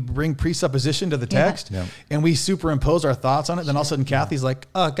not, we bring presupposition to the text and we superimpose our thoughts on it. Then all of a sudden Kathy's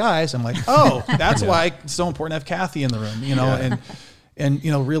like, guys, I'm like, that's why it's so important to have Kathy in the room,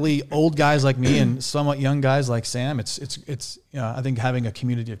 And really old guys like me and somewhat young guys like Sam, it's I think having a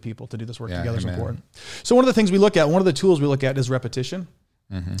community of people to do this work together is important. So one of the things we look at, one of the tools we look at is repetition.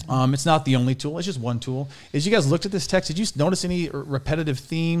 It's not the only tool; it's just one tool. As you guys looked at this text, did you notice any repetitive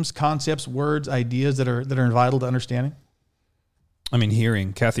themes, concepts, words, ideas that are vital to understanding? I mean,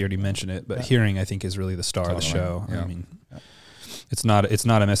 hearing. Kathy already mentioned it, but hearing, I think, is really the star of the show. I mean. It's not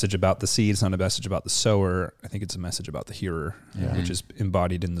a message about the seed. It's not a message about the sower. I think it's a message about the hearer, which is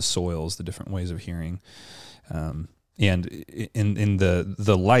embodied in the soils, the different ways of hearing. And in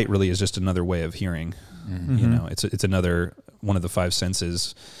the light really is just another way of hearing. It's another one of the five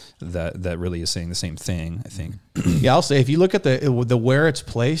senses that really is saying the same thing, I think. I'll say if you look at the where it's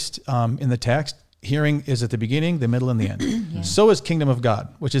placed in the text, hearing is at the beginning, the middle, and the end. So is kingdom of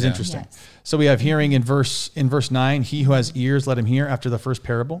God, which is interesting. So we have hearing in verse 9, he who has ears, let him hear, after the first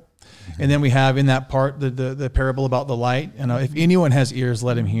parable. And then we have in that part, the parable about the light. And if anyone has ears,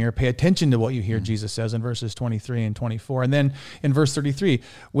 let him hear. Pay attention to what you hear, Jesus says in verses 23 and 24. And then in verse 33,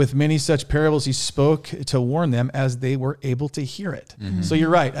 with many such parables, he spoke to warn them as they were able to hear it. So you're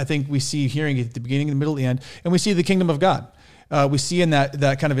right. I think we see hearing at the beginning, the middle, the end, and we see the kingdom of God. We see in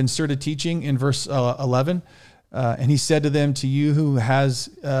that kind of inserted teaching in verse 11, and he said to them, to you who has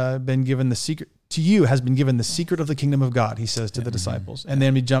been given the secret, to you has been given the secret of the kingdom of God, he says to the disciples. And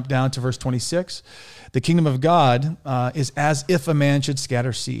then we jump down to verse 26. The kingdom of God is as if a man should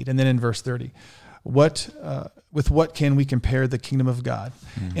scatter seed. And then in verse 30, with what can we compare the kingdom of God?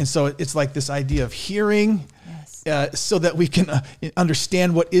 And so it's like this idea of hearing, so that we can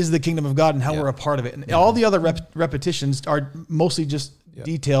understand what is the kingdom of God and how we're a part of it. And all the other repetitions are mostly just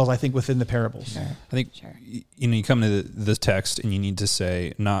details, I think, within the parables. I think, you come to the text and you need to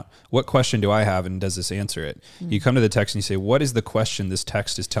say, not what question do I have and does this answer it? You come to the text and you say, what is the question this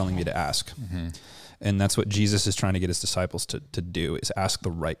text is telling me to ask? And that's what Jesus is trying to get his disciples to do, is ask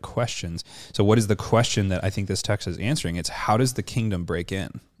the right questions. So what is the question that I think this text is answering? It's, how does the kingdom break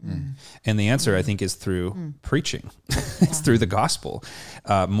in? And the answer, I think, is through preaching. It's through the gospel,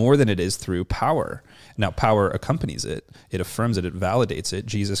 more than it is through power. Now, power accompanies it. It affirms it. It validates it.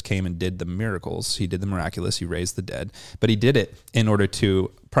 Jesus came and did the miracles. He did the miraculous. He raised the dead. But he did it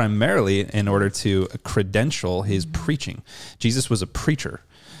primarily in order to credential his preaching. Jesus was a preacher.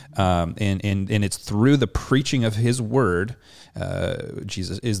 And it's through the preaching of his word,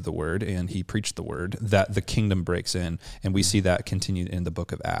 Jesus is the word, and he preached the word, that the kingdom breaks in. And we see that continued in the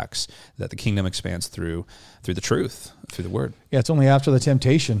book of Acts, that the kingdom expands through the truth, through the word. Yeah, it's only after the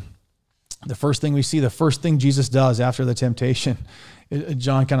temptation. The first thing we see, the first thing Jesus does after the temptation,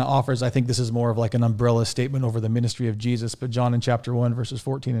 John kind of offers, I think this is more of like an umbrella statement over the ministry of Jesus, but John in chapter 1, verses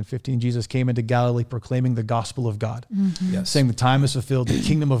 14 and 15, Jesus came into Galilee proclaiming the gospel of God, saying the time is fulfilled, the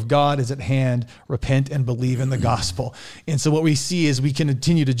kingdom of God is at hand, repent and believe in the gospel. And so what we see is we can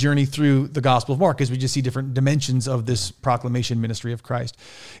continue to journey through the gospel of Mark as we just see different dimensions of this proclamation ministry of Christ.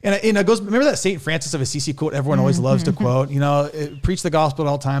 And it goes, remember that St. Francis of Assisi quote everyone always loves to quote, preach the gospel at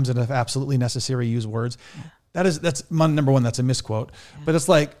all times and if absolutely necessary, use words. That's number one. That's a misquote, but it's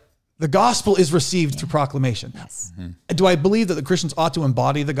like the gospel is received through proclamation. Yes. Do I believe that the Christians ought to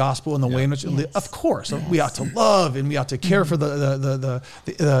embody the gospel in the way in which, of course, we ought to love and we ought to care for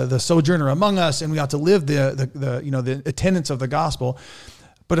the sojourner among us, and we ought to live the attendance of the gospel.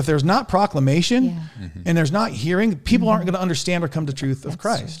 But if there's not proclamation and there's not hearing, people aren't going to understand or come to truth of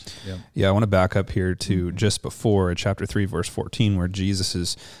Christ. Yeah, I want to back up here to just before chapter 3, verse 14, where Jesus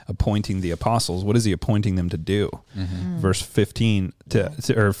is appointing the apostles. What is he appointing them to do? Verse 15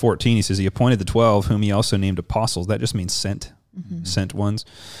 or 14, he says, he appointed the 12, whom he also named apostles. That just means sent ones,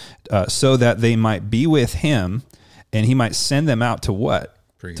 so that they might be with him and he might send them out to what?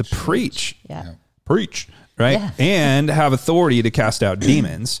 To preach. Preach. Right? Yeah. And have authority to cast out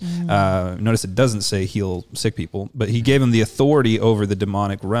demons. Notice it doesn't say heal sick people, but he gave them the authority over the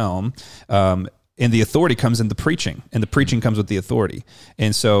demonic realm. And the authority comes in the preaching, and the preaching comes with the authority.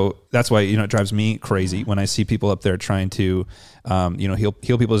 And so that's why, it drives me crazy when I see people up there trying to, heal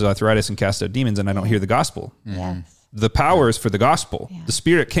people's arthritis and cast out demons, and I don't hear the gospel. Yes. The power is for the gospel. The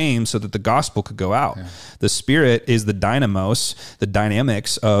Spirit came so that the gospel could go out. The Spirit is the dynamos, the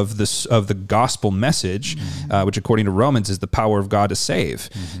dynamics of the gospel message, which according to Romans is the power of God to save.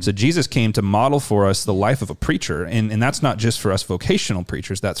 So Jesus came to model for us the life of a preacher. And that's not just for us vocational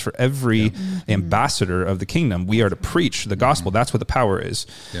preachers. That's for every ambassador of the kingdom. We are to preach the gospel. That's what the power is.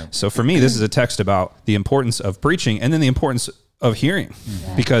 So for me, this is a text about the importance of preaching and then the importance of hearing,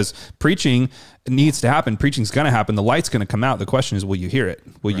 because preaching needs to happen. Preaching's going to happen. The light's going to come out. The question is, will you hear it?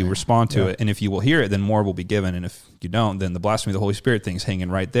 Will you respond to it? And if you will hear it, then more will be given. And if you don't, then the blasphemy of the Holy Spirit thing's hanging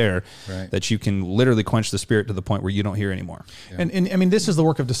right there, that you can literally quench the Spirit to the point where you don't hear anymore. And I mean, this is the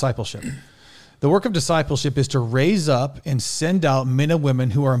work of discipleship. The work of discipleship is to raise up and send out men and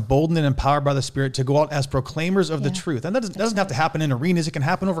women who are emboldened and empowered by the Spirit to go out as proclaimers of the truth. And that doesn't have to happen in arenas. It can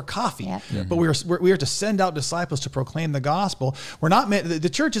happen over coffee. But we are to send out disciples to proclaim the gospel. We're not meant, the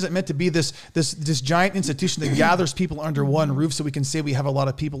church isn't meant to be this giant institution that gathers people under one roof so we can say we have a lot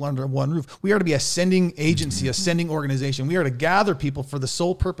of people under one roof. We are to be a sending agency, a sending organization. We are to gather people for the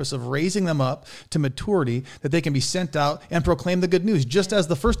sole purpose of raising them up to maturity, that they can be sent out and proclaim the good news, just as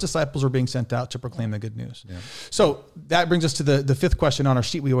the first disciples were being sent out to proclaim the good news. So that brings us to the fifth question on our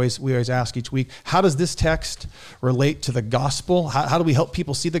sheet we always ask each week. How does this text relate to the gospel? How do we help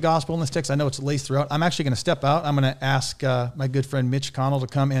people see the gospel in this text? I know it's laced throughout. I'm actually going to step out. I'm going to ask my good friend Mitch Connell to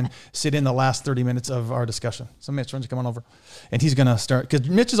come and sit in the last 30 minutes of our discussion. So Mitch, why don't you come on over? And he's going to start, because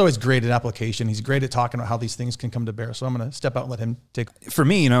Mitch is always great at application. He's great at talking about how these things can come to bear. So I'm going to step out and let him take. For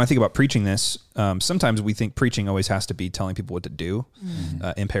me, I think about preaching this. Sometimes we think preaching always has to be telling people what to do,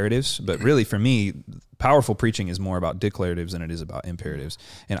 imperatives. But really, for me, powerful preaching is more about declaratives than it is about imperatives.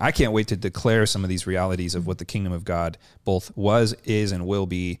 And I can't wait to declare some of these realities of what the kingdom of God both was, is, and will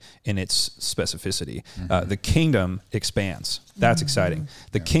be in its specificity. The kingdom expands. That's exciting.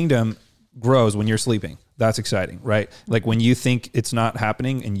 The kingdom grows when you're sleeping. That's exciting, right? Like when you think it's not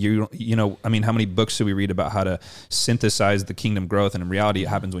happening and how many books do we read about how to synthesize the kingdom growth? And in reality, it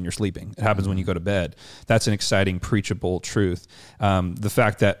happens when you're sleeping. It happens when you go to bed. That's an exciting, preachable truth. The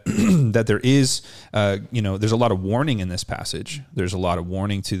fact that that there is, there's a lot of warning in this passage. There's a lot of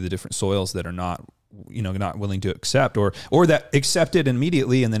warning to the different soils that are not not willing to accept, or that accept it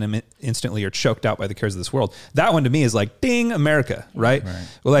immediately and then instantly are choked out by the cares of this world. That one to me is like, ding, America, right?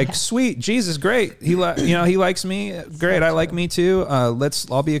 Well, like, sweet, Jesus, great. He likes me. Great. I like me too.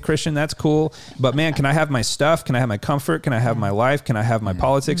 I'll be a Christian. That's cool. But man, can I have my stuff? Can I have my comfort? Can I have my life? Can I have my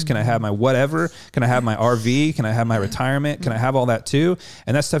politics? Can I have my whatever? Can I have my RV? Can I have my retirement? Can I have all that too?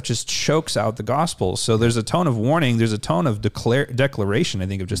 And that stuff just chokes out the gospel. So there's a tone of warning. There's a tone of declaration, I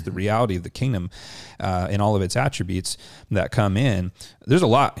think, of just the reality of the kingdom and all of its attributes that come in. There's a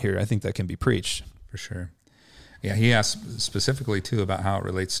lot here, I think, that can be preached. For sure. Yeah, he asked specifically, too, about how it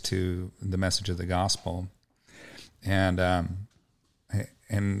relates to the message of the gospel. And I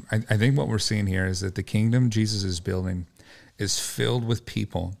think what we're seeing here is that the kingdom Jesus is building is filled with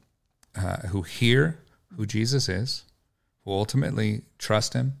people who hear who Jesus is, who ultimately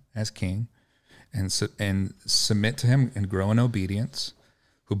trust him as king, and submit to him and grow in obedience,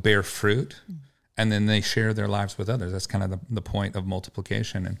 who bear fruit, and then they share their lives with others. That's kind of the point of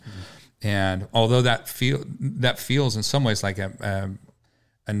multiplication. And although that feels in some ways like a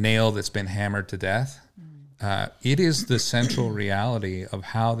nail that's been hammered to death, it is the central reality of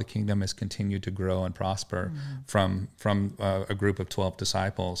how the kingdom has continued to grow and prosper from a group of 12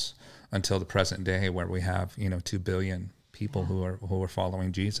 disciples until the present day, where we have 2 billion people who are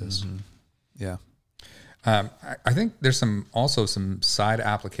following Jesus. Yeah. I think there's also some side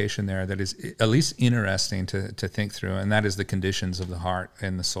application there that is at least interesting to think through, and that is the conditions of the heart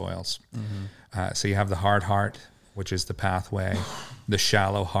and the soils. So you have the hard heart, which is the pathway, the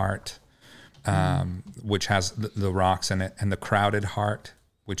shallow heart, which has the rocks in it, and the crowded heart,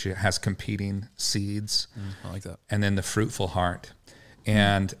 which has competing seeds. I like that. And then the fruitful heart.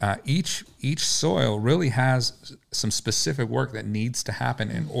 And each soil really has some specific work that needs to happen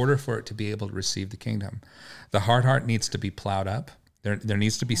in order for it to be able to receive the kingdom. The hard heart needs to be plowed up. There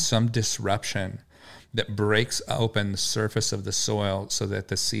needs to be some disruption that breaks open the surface of the soil so that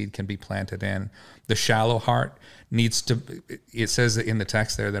the seed can be planted in. The shallow heart needs to, it says in the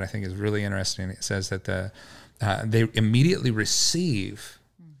text there that I think is really interesting, it says that they immediately receive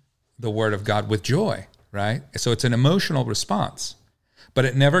the word of God with joy, right? So it's an emotional response. But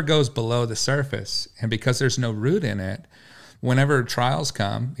it never goes below the surface. And because there's no root in it, whenever trials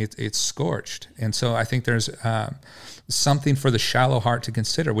come, it's scorched. And so I think there's something for the shallow heart to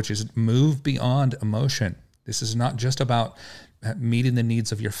consider, which is move beyond emotion. This is not just about meeting the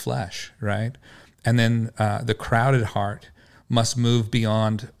needs of your flesh, right? And then the crowded heart must move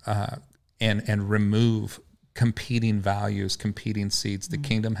beyond and remove competing values, competing seeds. The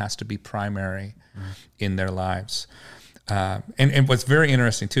kingdom has to be primary in their lives. And what's very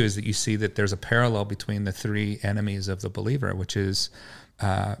interesting, too, is that you see that there's a parallel between the three enemies of the believer, which is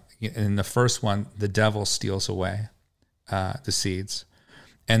in the first one, the devil steals away the seeds.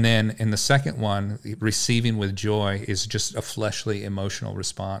 And then in the second one, receiving with joy is just a fleshly, emotional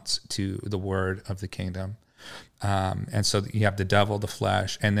response to the word of the kingdom. And so you have the devil, the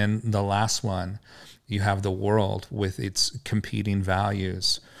flesh, and then the last one, you have the world with its competing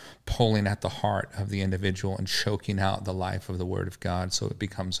values pulling at the heart of the individual and choking out the life of the word of God, so it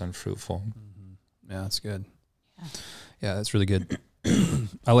becomes unfruitful. Yeah, that's good. Yeah, that's really good.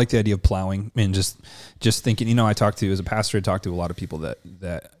 I like the idea of plowing and just thinking, as a pastor, I talk to a lot of people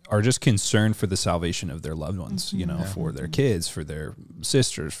that are just concerned for the salvation of their loved ones, for their kids, for their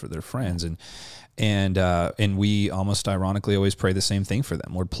sisters, for their friends. And we almost ironically always pray the same thing for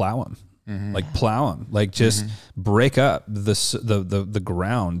them. Lord, plow them. Like plow them, like just break up the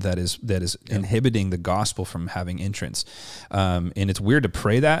ground that is inhibiting the gospel from having entrance. And it's weird to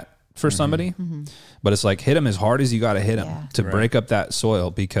pray that for somebody, but it's like hit them as hard as you got to hit them to break up that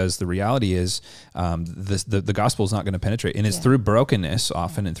soil, because the reality is the gospel is not going to penetrate, and it's through brokenness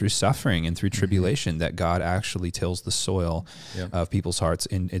often and through suffering and through tribulation that God actually tills the soil of people's hearts.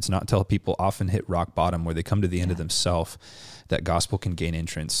 And it's not until people often hit rock bottom, where they come to the end of themselves, that gospel can gain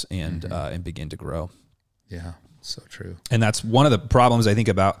entrance and begin to grow. Yeah, so true. And that's one of the problems I think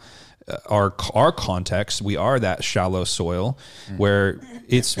about our context. We are that shallow soil where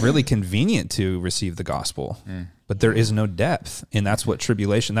it's really convenient to receive the gospel, but there is no depth. And that's what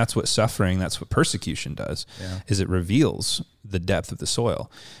tribulation, that's what suffering, that's what persecution does, is it reveals the depth of the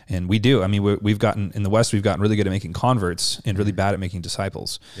soil. And we do. I mean, we've gotten, in the West, we've gotten really good at making converts and really bad at making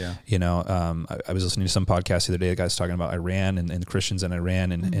disciples. Yeah. I was listening to some podcast the other day, the guy's talking about Iran and the Christians in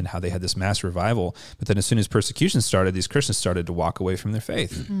Iran and how they had this mass revival. But then as soon as persecution started, these Christians started to walk away from their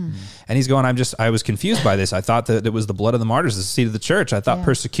faith. And he's going, I was confused by this. I thought that it was the blood of the martyrs, the seed of the church. I thought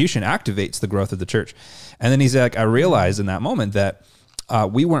persecution activates the growth of the church. And then he's like, I realized in that moment that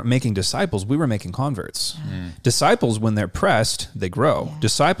we weren't making disciples, we were making converts. Disciples, when they're pressed, they grow. Yeah.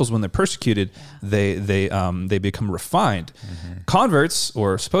 Disciples, when they're persecuted, they become refined. Converts,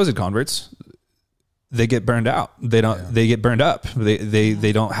 or supposed converts, they get burned out. They get burned up.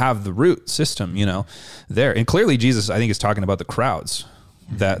 They don't have the root system, there. And clearly Jesus, I think, is talking about the crowds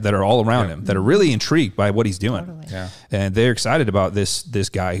that are all around him, that are really intrigued by what he's doing. Totally. Yeah. And they're excited about this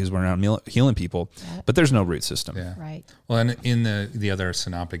guy who's running around healing people, but there's no root system. Yeah. Right. Well, and in the other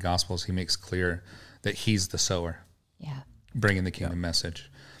synoptic gospels, he makes clear that he's the sower, Yeah. bringing the kingdom message.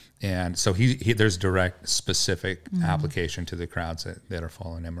 And so he there's direct, specific application to the crowds that are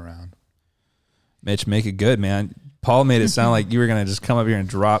following him around. Mitch, make it good, man. Paul made it sound like you were going to just come up here and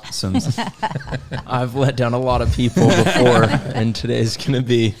drop some. I've let down a lot of people before, and today's going to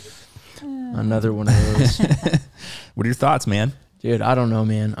be another one of those. What are your thoughts, man? Dude, I don't know,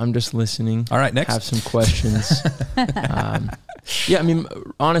 man. I'm just listening. All right, next. Have some questions. Yeah, I mean,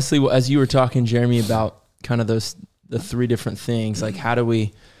 honestly, as you were talking, Jeremy, about kind of the three different things, like how do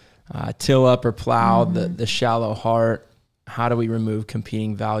we till up or plow the shallow heart? How do we remove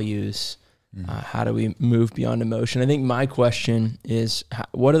competing values? How do we move beyond emotion? I think my question is,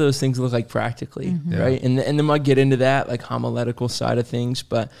 what do those things look like practically, right? And then we'll get into that, like homiletical side of things.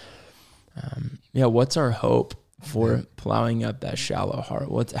 But what's our hope for plowing up that shallow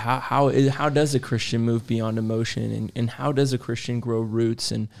heart? How does a Christian move beyond emotion, and how does a Christian grow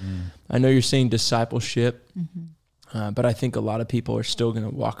roots? And I know you're saying discipleship, but I think a lot of people are still going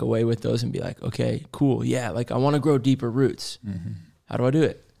to walk away with those and be like, okay, cool, yeah, like I want to grow deeper roots. How do I do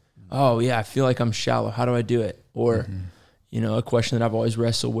it? Oh yeah, I feel like I'm shallow. How do I do it? Or, a question that I've always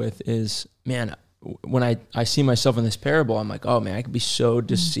wrestled with is, man, when I see myself in this parable, I'm like, oh man, I could be so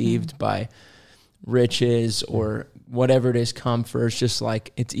deceived by riches or whatever it is, comfort. It's just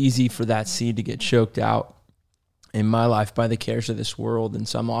like, it's easy for that seed to get choked out in my life by the cares of this world. And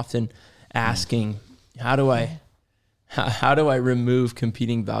so I'm often asking, how do I remove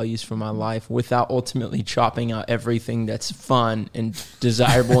competing values from my life without ultimately chopping out everything that's fun and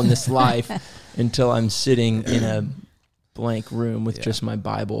desirable in this life until I'm sitting in a blank room with just my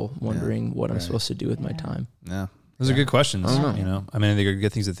Bible, wondering what I'm supposed to do with my time? Yeah. Those are good questions. I mean, they're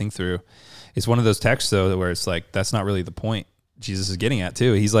good things to think through. It's one of those texts, though, where it's like, that's not really the point Jesus is getting at,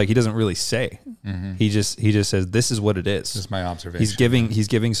 too. He's like, he doesn't really say. He just says, this is what it is. This is my observation. He's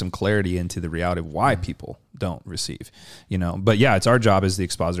giving some clarity into the reality of why people don't receive, But yeah, it's our job as the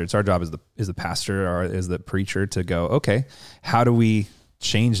expositor. It's our job as the pastor or as the preacher to go, okay, how do we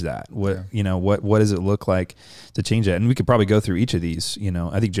change that? What does it look like to change that? And we could probably go through each of these.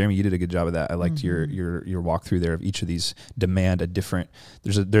 I think Jeremy, you did a good job of that. I liked your walkthrough there of each of these demand a different.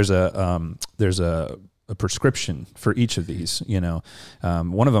 There's a prescription for each of these.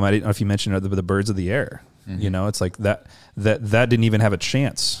 One of them, I didn't know if you mentioned the birds of the air. It's like that didn't even have a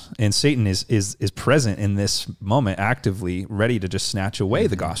chance, and Satan is present in this moment, actively ready to just snatch away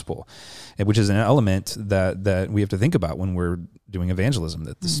the gospel, which is an element that we have to think about when we're doing evangelism.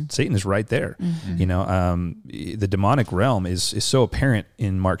 That Satan is right there. The demonic realm is so apparent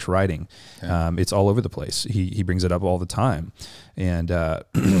in Mark's writing. It's all over the place. He brings it up all the time, and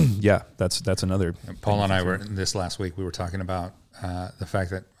that's another. Paul and I were this last week. We were talking about the fact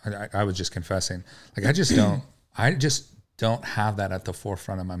that I was just confessing, like I just don't have that at the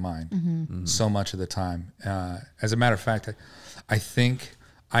forefront of my mind so much of the time. As a matter of fact, I think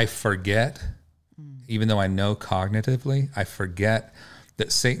I forget, even though I know cognitively, I forget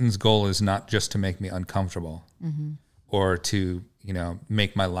that Satan's goal is not just to make me uncomfortable or to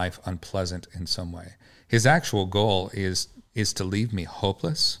make my life unpleasant in some way. His actual goal is to leave me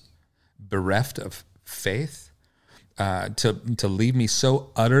hopeless, bereft of faith. To leave me so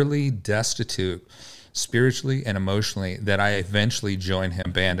utterly destitute spiritually and emotionally that I eventually join him,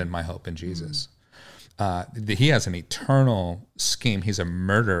 abandon my hope in Jesus. He has an eternal scheme. He's a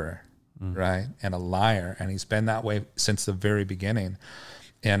murderer, right? And a liar. And he's been that way since the very beginning.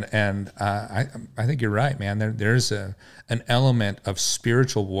 And I think you're right, man. There's an element of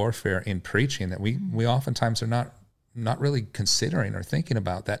spiritual warfare in preaching that we oftentimes are not really considering or thinking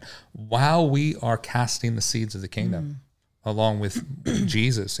about, that while we are casting the seeds of the kingdom along with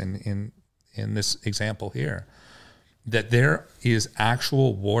Jesus in this example here, that there is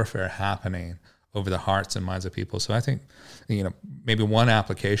actual warfare happening over the hearts and minds of people. So I think, maybe one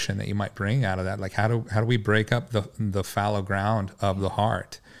application that you might bring out of that, like how do we break up the fallow ground of the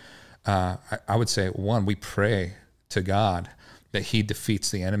heart? I would say, one, we pray to God that he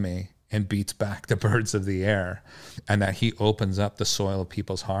defeats the enemy and beats back the birds of the air, and that he opens up the soil of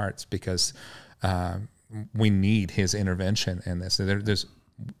people's hearts, because we need his intervention in this.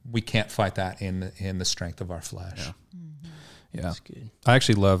 We can't fight that in the strength of our flesh. Yeah. That's good.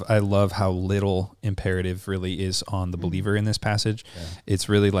 I love how little imperative really is on the believer in this passage. It's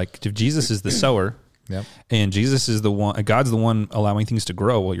really like if Jesus is the sower, Yep. and Jesus is the one, God's the one allowing things to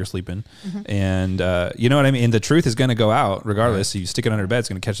grow while you're sleeping. And you know what I mean? And the truth is going to go out regardless. So you stick it under bed, it's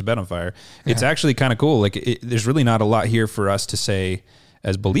going to catch the bed on fire. It's actually kind of cool. Like there's really not a lot here for us to say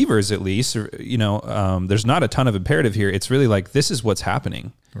as believers, at least, or, you know, there's not a ton of imperative here. It's really like, this is what's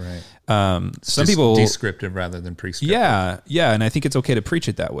happening. Right. Some people descriptive rather than prescriptive. Yeah. And I think it's okay to preach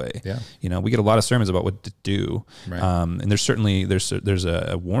it that way. Yeah. You know, we get a lot of sermons about what to do. Right. And there's certainly, there's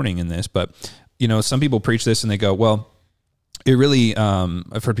a warning in this, but you know, some people preach this and they go, well, it really,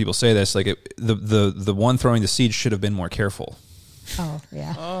 I've heard people say this, like the one throwing the seed should have been more careful. Oh,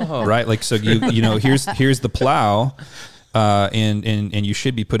 yeah. Oh, Right. Like, so you know, here's the plow, and you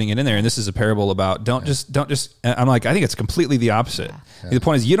should be putting it in there. And this is a parable about don't just, I'm like, I think it's completely the opposite. The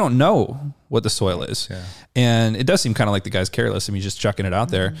point is you don't know what the soil is. Yeah. And it does seem kind of like the guy's careless. I mean, just chucking it out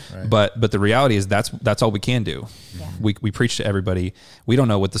there, Right. but the reality is that's all we can do. Yeah. We preach to everybody. We don't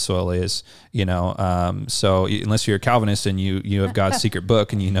know what the soil is, you know? So unless you're a Calvinist and you have God's secret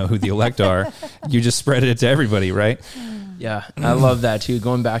book and you know who the elect are, you just spread it to everybody. Right. yeah. I love that too.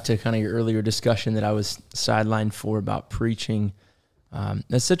 Going back to kind of your earlier discussion that I was sidelined for about preaching,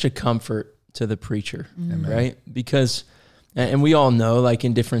 that's such a comfort to the preacher, right? Because, and we all know, like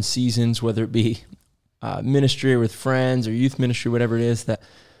in different seasons, whether it be ministry or with friends or youth ministry, whatever it is, that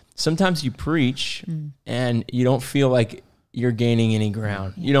sometimes you preach and you don't feel like you're gaining any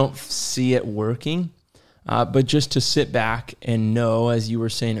ground. You don't see it working. But just to sit back and know, as you were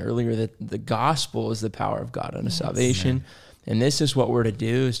saying earlier, that the gospel is the power of God unto salvation. And this is what we're to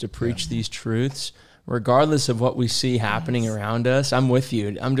do, is to preach these truths, regardless of what we see happening around us. I'm with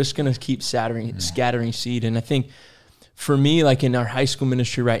you. I'm just going to keep scattering seed. And I think for me, like in our high school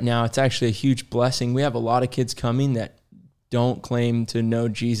ministry right now, it's actually a huge blessing. We have a lot of kids coming that don't claim to know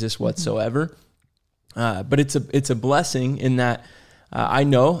Jesus whatsoever. But it's a blessing in that I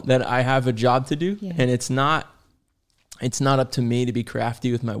know that I have a job to do, and it's not up to me to be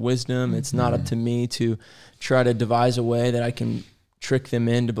crafty with my wisdom. It's not up to me to try to devise a way that I can trick them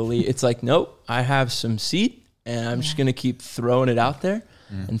in to believe. It's like, nope, I have some seed, and I'm just going to keep throwing it out there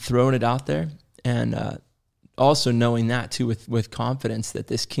and throwing it out there. And also knowing that too, with confidence that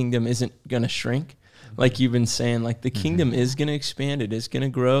this kingdom isn't going to shrink. Like you've been saying, like the kingdom is going to expand. It is going to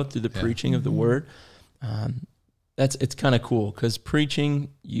grow through the preaching of the word. It's kind of cool, because preaching,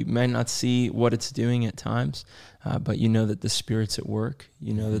 you might not see what it's doing at times, but you know that the Spirit's at work.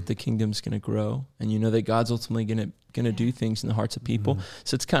 You know that the kingdom's going to grow, and you know that God's ultimately going to do things in the hearts of people.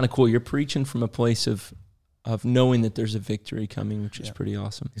 So it's kind of cool. You're preaching from a place of knowing that there's a victory coming, which is pretty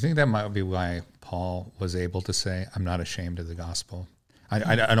awesome. You think that might be why Paul was able to say, I'm not ashamed of the gospel.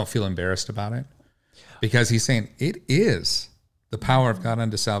 I don't feel embarrassed about it, because he's saying it is the power of God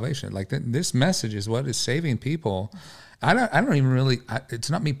unto salvation. Like this message is what is saving people. I don't even really, it's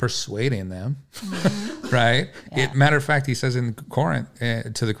not me persuading them, right? Matter of fact, he says in Corinth,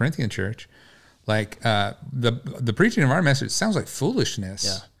 to the Corinthian church, like the preaching of our message sounds like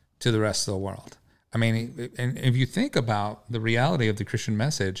foolishness to the rest of the world. I mean, and if you think about the reality of the Christian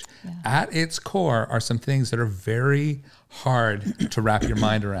message, at its core are some things that are very hard to wrap your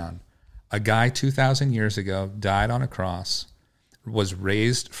mind around. A guy 2,000 years ago died on a cross, was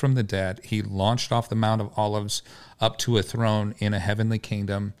raised from the dead. He launched off the Mount of Olives up to a throne in a heavenly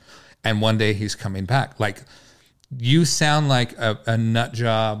kingdom, and one day he's coming back. Like, you sound like a nut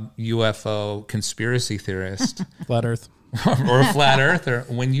job UFO conspiracy theorist. Flat Earth. Or a flat earther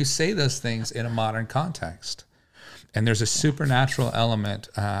when you say those things in a modern context. And there's a supernatural element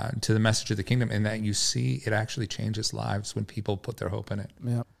to the message of the kingdom, in that you see it actually changes lives when people put their hope in it.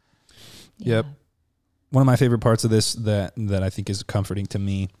 Yep. One of my favorite parts of this that I think is comforting to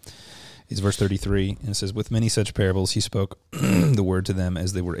me is verse 33. And it says, with many such parables, he spoke the word to them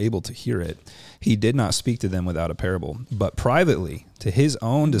as they were able to hear it. He did not speak to them without a parable, but privately to his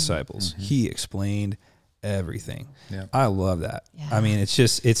own disciples, he explained everything. I love that. I mean,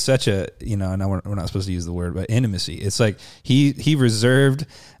 it's such a, you know, I know we're not supposed to use the word, but intimacy. It's like he reserved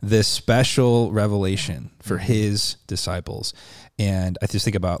this special revelation for his disciples. And I just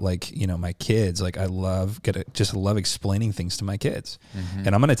think about, like, you know, my kids, like I love explaining things to my kids.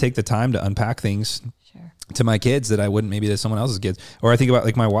 And I'm going to take the time to unpack things to my kids that I wouldn't maybe to someone else's kids. Or I think about,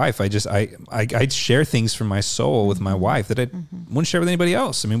 like, my wife. I share things from my soul with my wife that I wouldn't share with anybody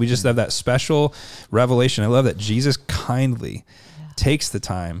else. I mean, we just have that special revelation. I love that Jesus kindly takes the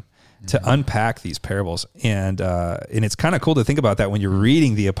time to unpack these parables. And it's kind of cool to think about that when you're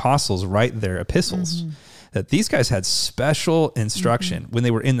reading the apostles write their epistles, that these guys had special instruction when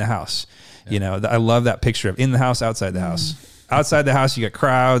they were in the house. You know, I love that picture of in the house, outside the house. outside the house, you got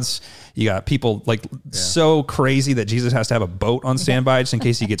crowds. You got people like so crazy that Jesus has to have a boat on standby just in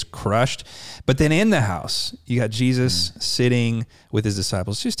case he gets crushed. But then in the house, you got Jesus sitting with his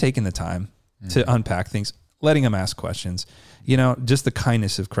disciples, just taking the time to unpack things, letting them ask questions, just the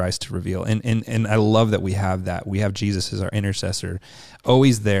kindness of Christ to reveal. And I love that we have that. We have Jesus as our intercessor,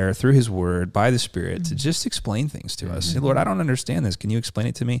 always there through his word, by the Spirit, to just explain things to us. Say, Lord, I don't understand this. Can you explain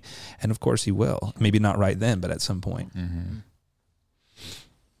it to me? And of course he will. Maybe not right then, but at some point.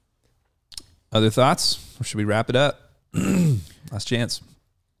 Other thoughts? Or should we wrap it up? Last chance.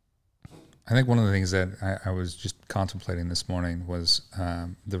 I think one of the things that I was just contemplating this morning was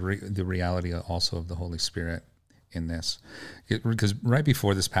the reality also of the Holy Spirit in this. Because right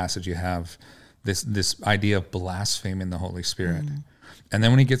before this passage, you have this idea of blaspheming the Holy Spirit. And then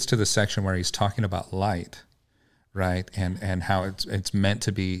when he gets to the section where he's talking about light, right, and how it's meant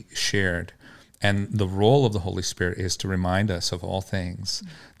to be shared, and the role of the Holy Spirit is to remind us of all things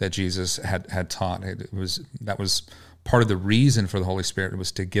that Jesus had taught. That was part of the reason for the Holy Spirit,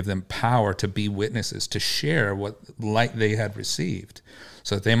 was to give them power to be witnesses, to share what light they had received,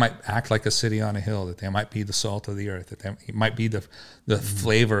 so that they might act like a city on a hill, that they might be the salt of the earth, that they might be the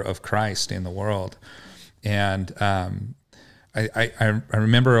flavor of Christ in the world. And I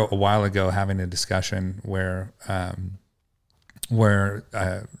remember a while ago having a discussion where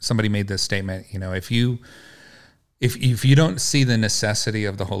somebody made this statement, if you don't see the necessity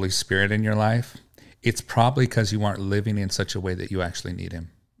of the Holy Spirit in your life, it's probably because you aren't living in such a way that you actually need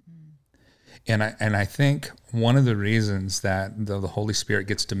him. And I think one of the reasons that the Holy Spirit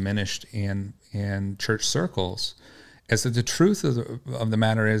gets diminished in church circles is that the truth of the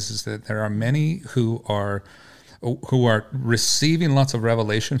matter is that there are many who are receiving lots of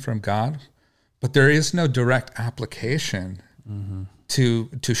revelation from God, but there is no direct application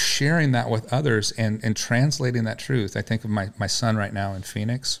to sharing that with others and translating that truth. I think of my son right now in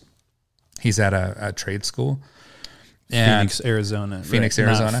Phoenix. He's at a trade school. Phoenix, Arizona. Phoenix, right?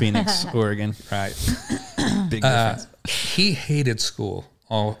 Arizona. Not Phoenix, Oregon. Right. Big difference. He hated school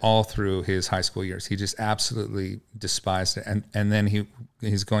all through his high school years. He just absolutely despised it. And then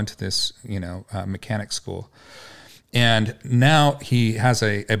he's going to this, mechanic school. And now he has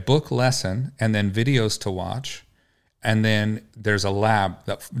a book lesson and then videos to watch. And then there's a lab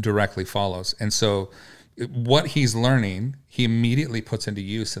that directly follows. And so what he's learning, he immediately puts into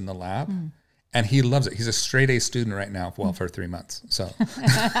use in the lab. And he loves it. He's a straight A student right now, for 3 months. So,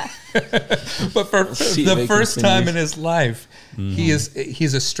 but for the first time in his life,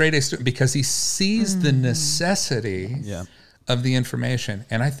 he's a straight A student because he sees the necessity of the information.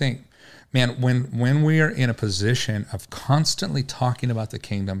 And I think, man, when we are in a position of constantly talking about the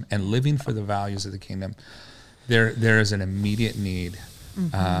kingdom and living for the values of the kingdom, there is an immediate need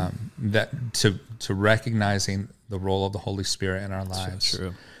that to recognizing the role of the Holy Spirit in our lives. So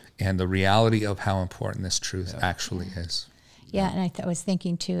true. And the reality of how important this truth actually is. Yeah, and I was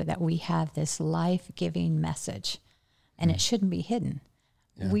thinking too that we have this life-giving message, and it shouldn't be hidden.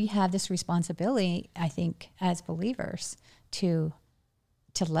 Yeah. We have this responsibility, I think, as believers, to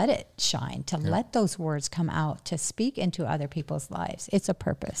let it shine, to let those words come out, to speak into other people's lives. It's a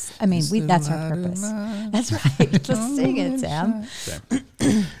purpose. I mean, that's our purpose. That's right. Let's sing it, Sam.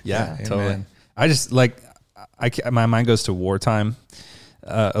 Yeah, totally. I just my mind goes to wartime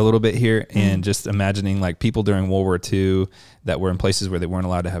a little bit here, and just imagining like people during World War II that were in places where they weren't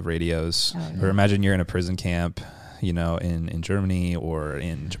allowed to have radios, or imagine you're in a prison camp, in Germany or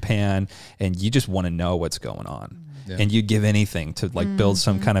in Japan, and you just want to know what's going on. And you give anything to build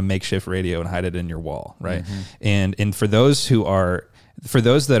some kind of makeshift radio and hide it in your wall, right? And for those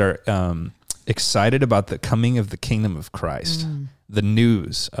that are excited about the coming of the kingdom of Christ, the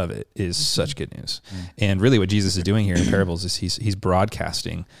news of it is such good news. And really what Jesus is doing here in parables is he's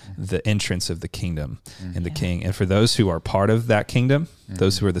broadcasting the entrance of the kingdom and the king. And for those who are part of that kingdom,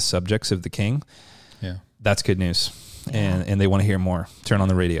 those who are the subjects of the king, that's good news. And they want to hear more. Turn on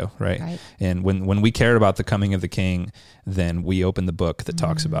the radio, right? And when we care about the coming of the king, then we open the book that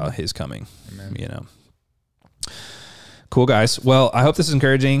talks about his coming. Amen. Cool, guys. Well, I hope this is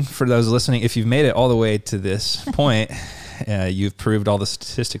encouraging for those listening. If you've made it all the way to this point, you've proved all the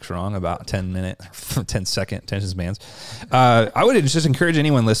statistics wrong about 10-second attention spans. I would just encourage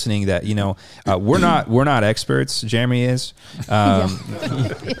anyone listening that, we're not experts. Jeremy is,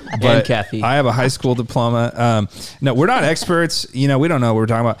 and Kathy. I have a high school diploma. No, we're not experts. We don't know what we're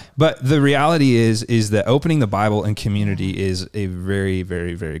talking about. But the reality is that opening the Bible in community is a very,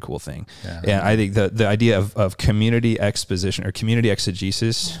 very, very cool thing. Yeah. And I think the idea of community exposition or community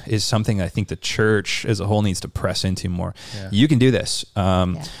exegesis is something I think the church as a whole needs to press into more. you can do this.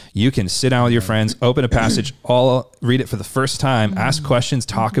 You can sit down with your friends, open a passage, read it for the first time, ask questions,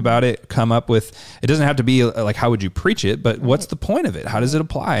 talk about it, come up with, it doesn't have to be like, how would you preach it, but what's the point of it? How does it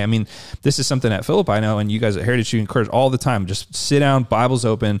apply? I mean, this is something at Philippi, I know, and you guys at Heritage, you encourage all the time, just sit down, Bible's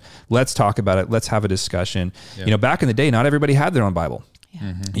open, let's talk about it, let's have a discussion. Back in the day, not everybody had their own Bible.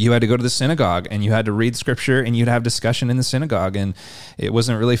 You had to go to the synagogue and you had to read scripture and you'd have discussion in the synagogue. And it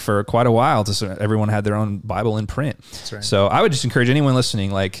wasn't really for quite a while everyone had their own Bible in print. Right. So I would just encourage anyone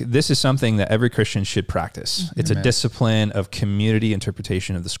listening, like, this is something that every Christian should practice. It's a discipline of community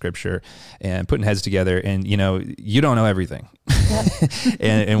interpretation of the scripture and putting heads together. And, you don't know everything.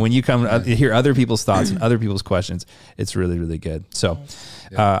 and when you come hear other people's thoughts and other people's questions, it's really, really good. So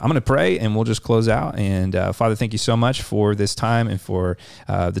I'm going to pray and we'll just close out. And Father, thank you so much for this time and for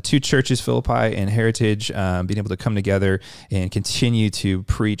the two churches, Philippi and Heritage, being able to come together and continue to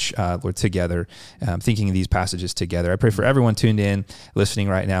preach, Lord, together, thinking of these passages together. I pray for everyone tuned in, listening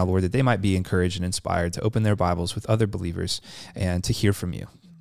right now, Lord, that they might be encouraged and inspired to open their Bibles with other believers and to hear from you.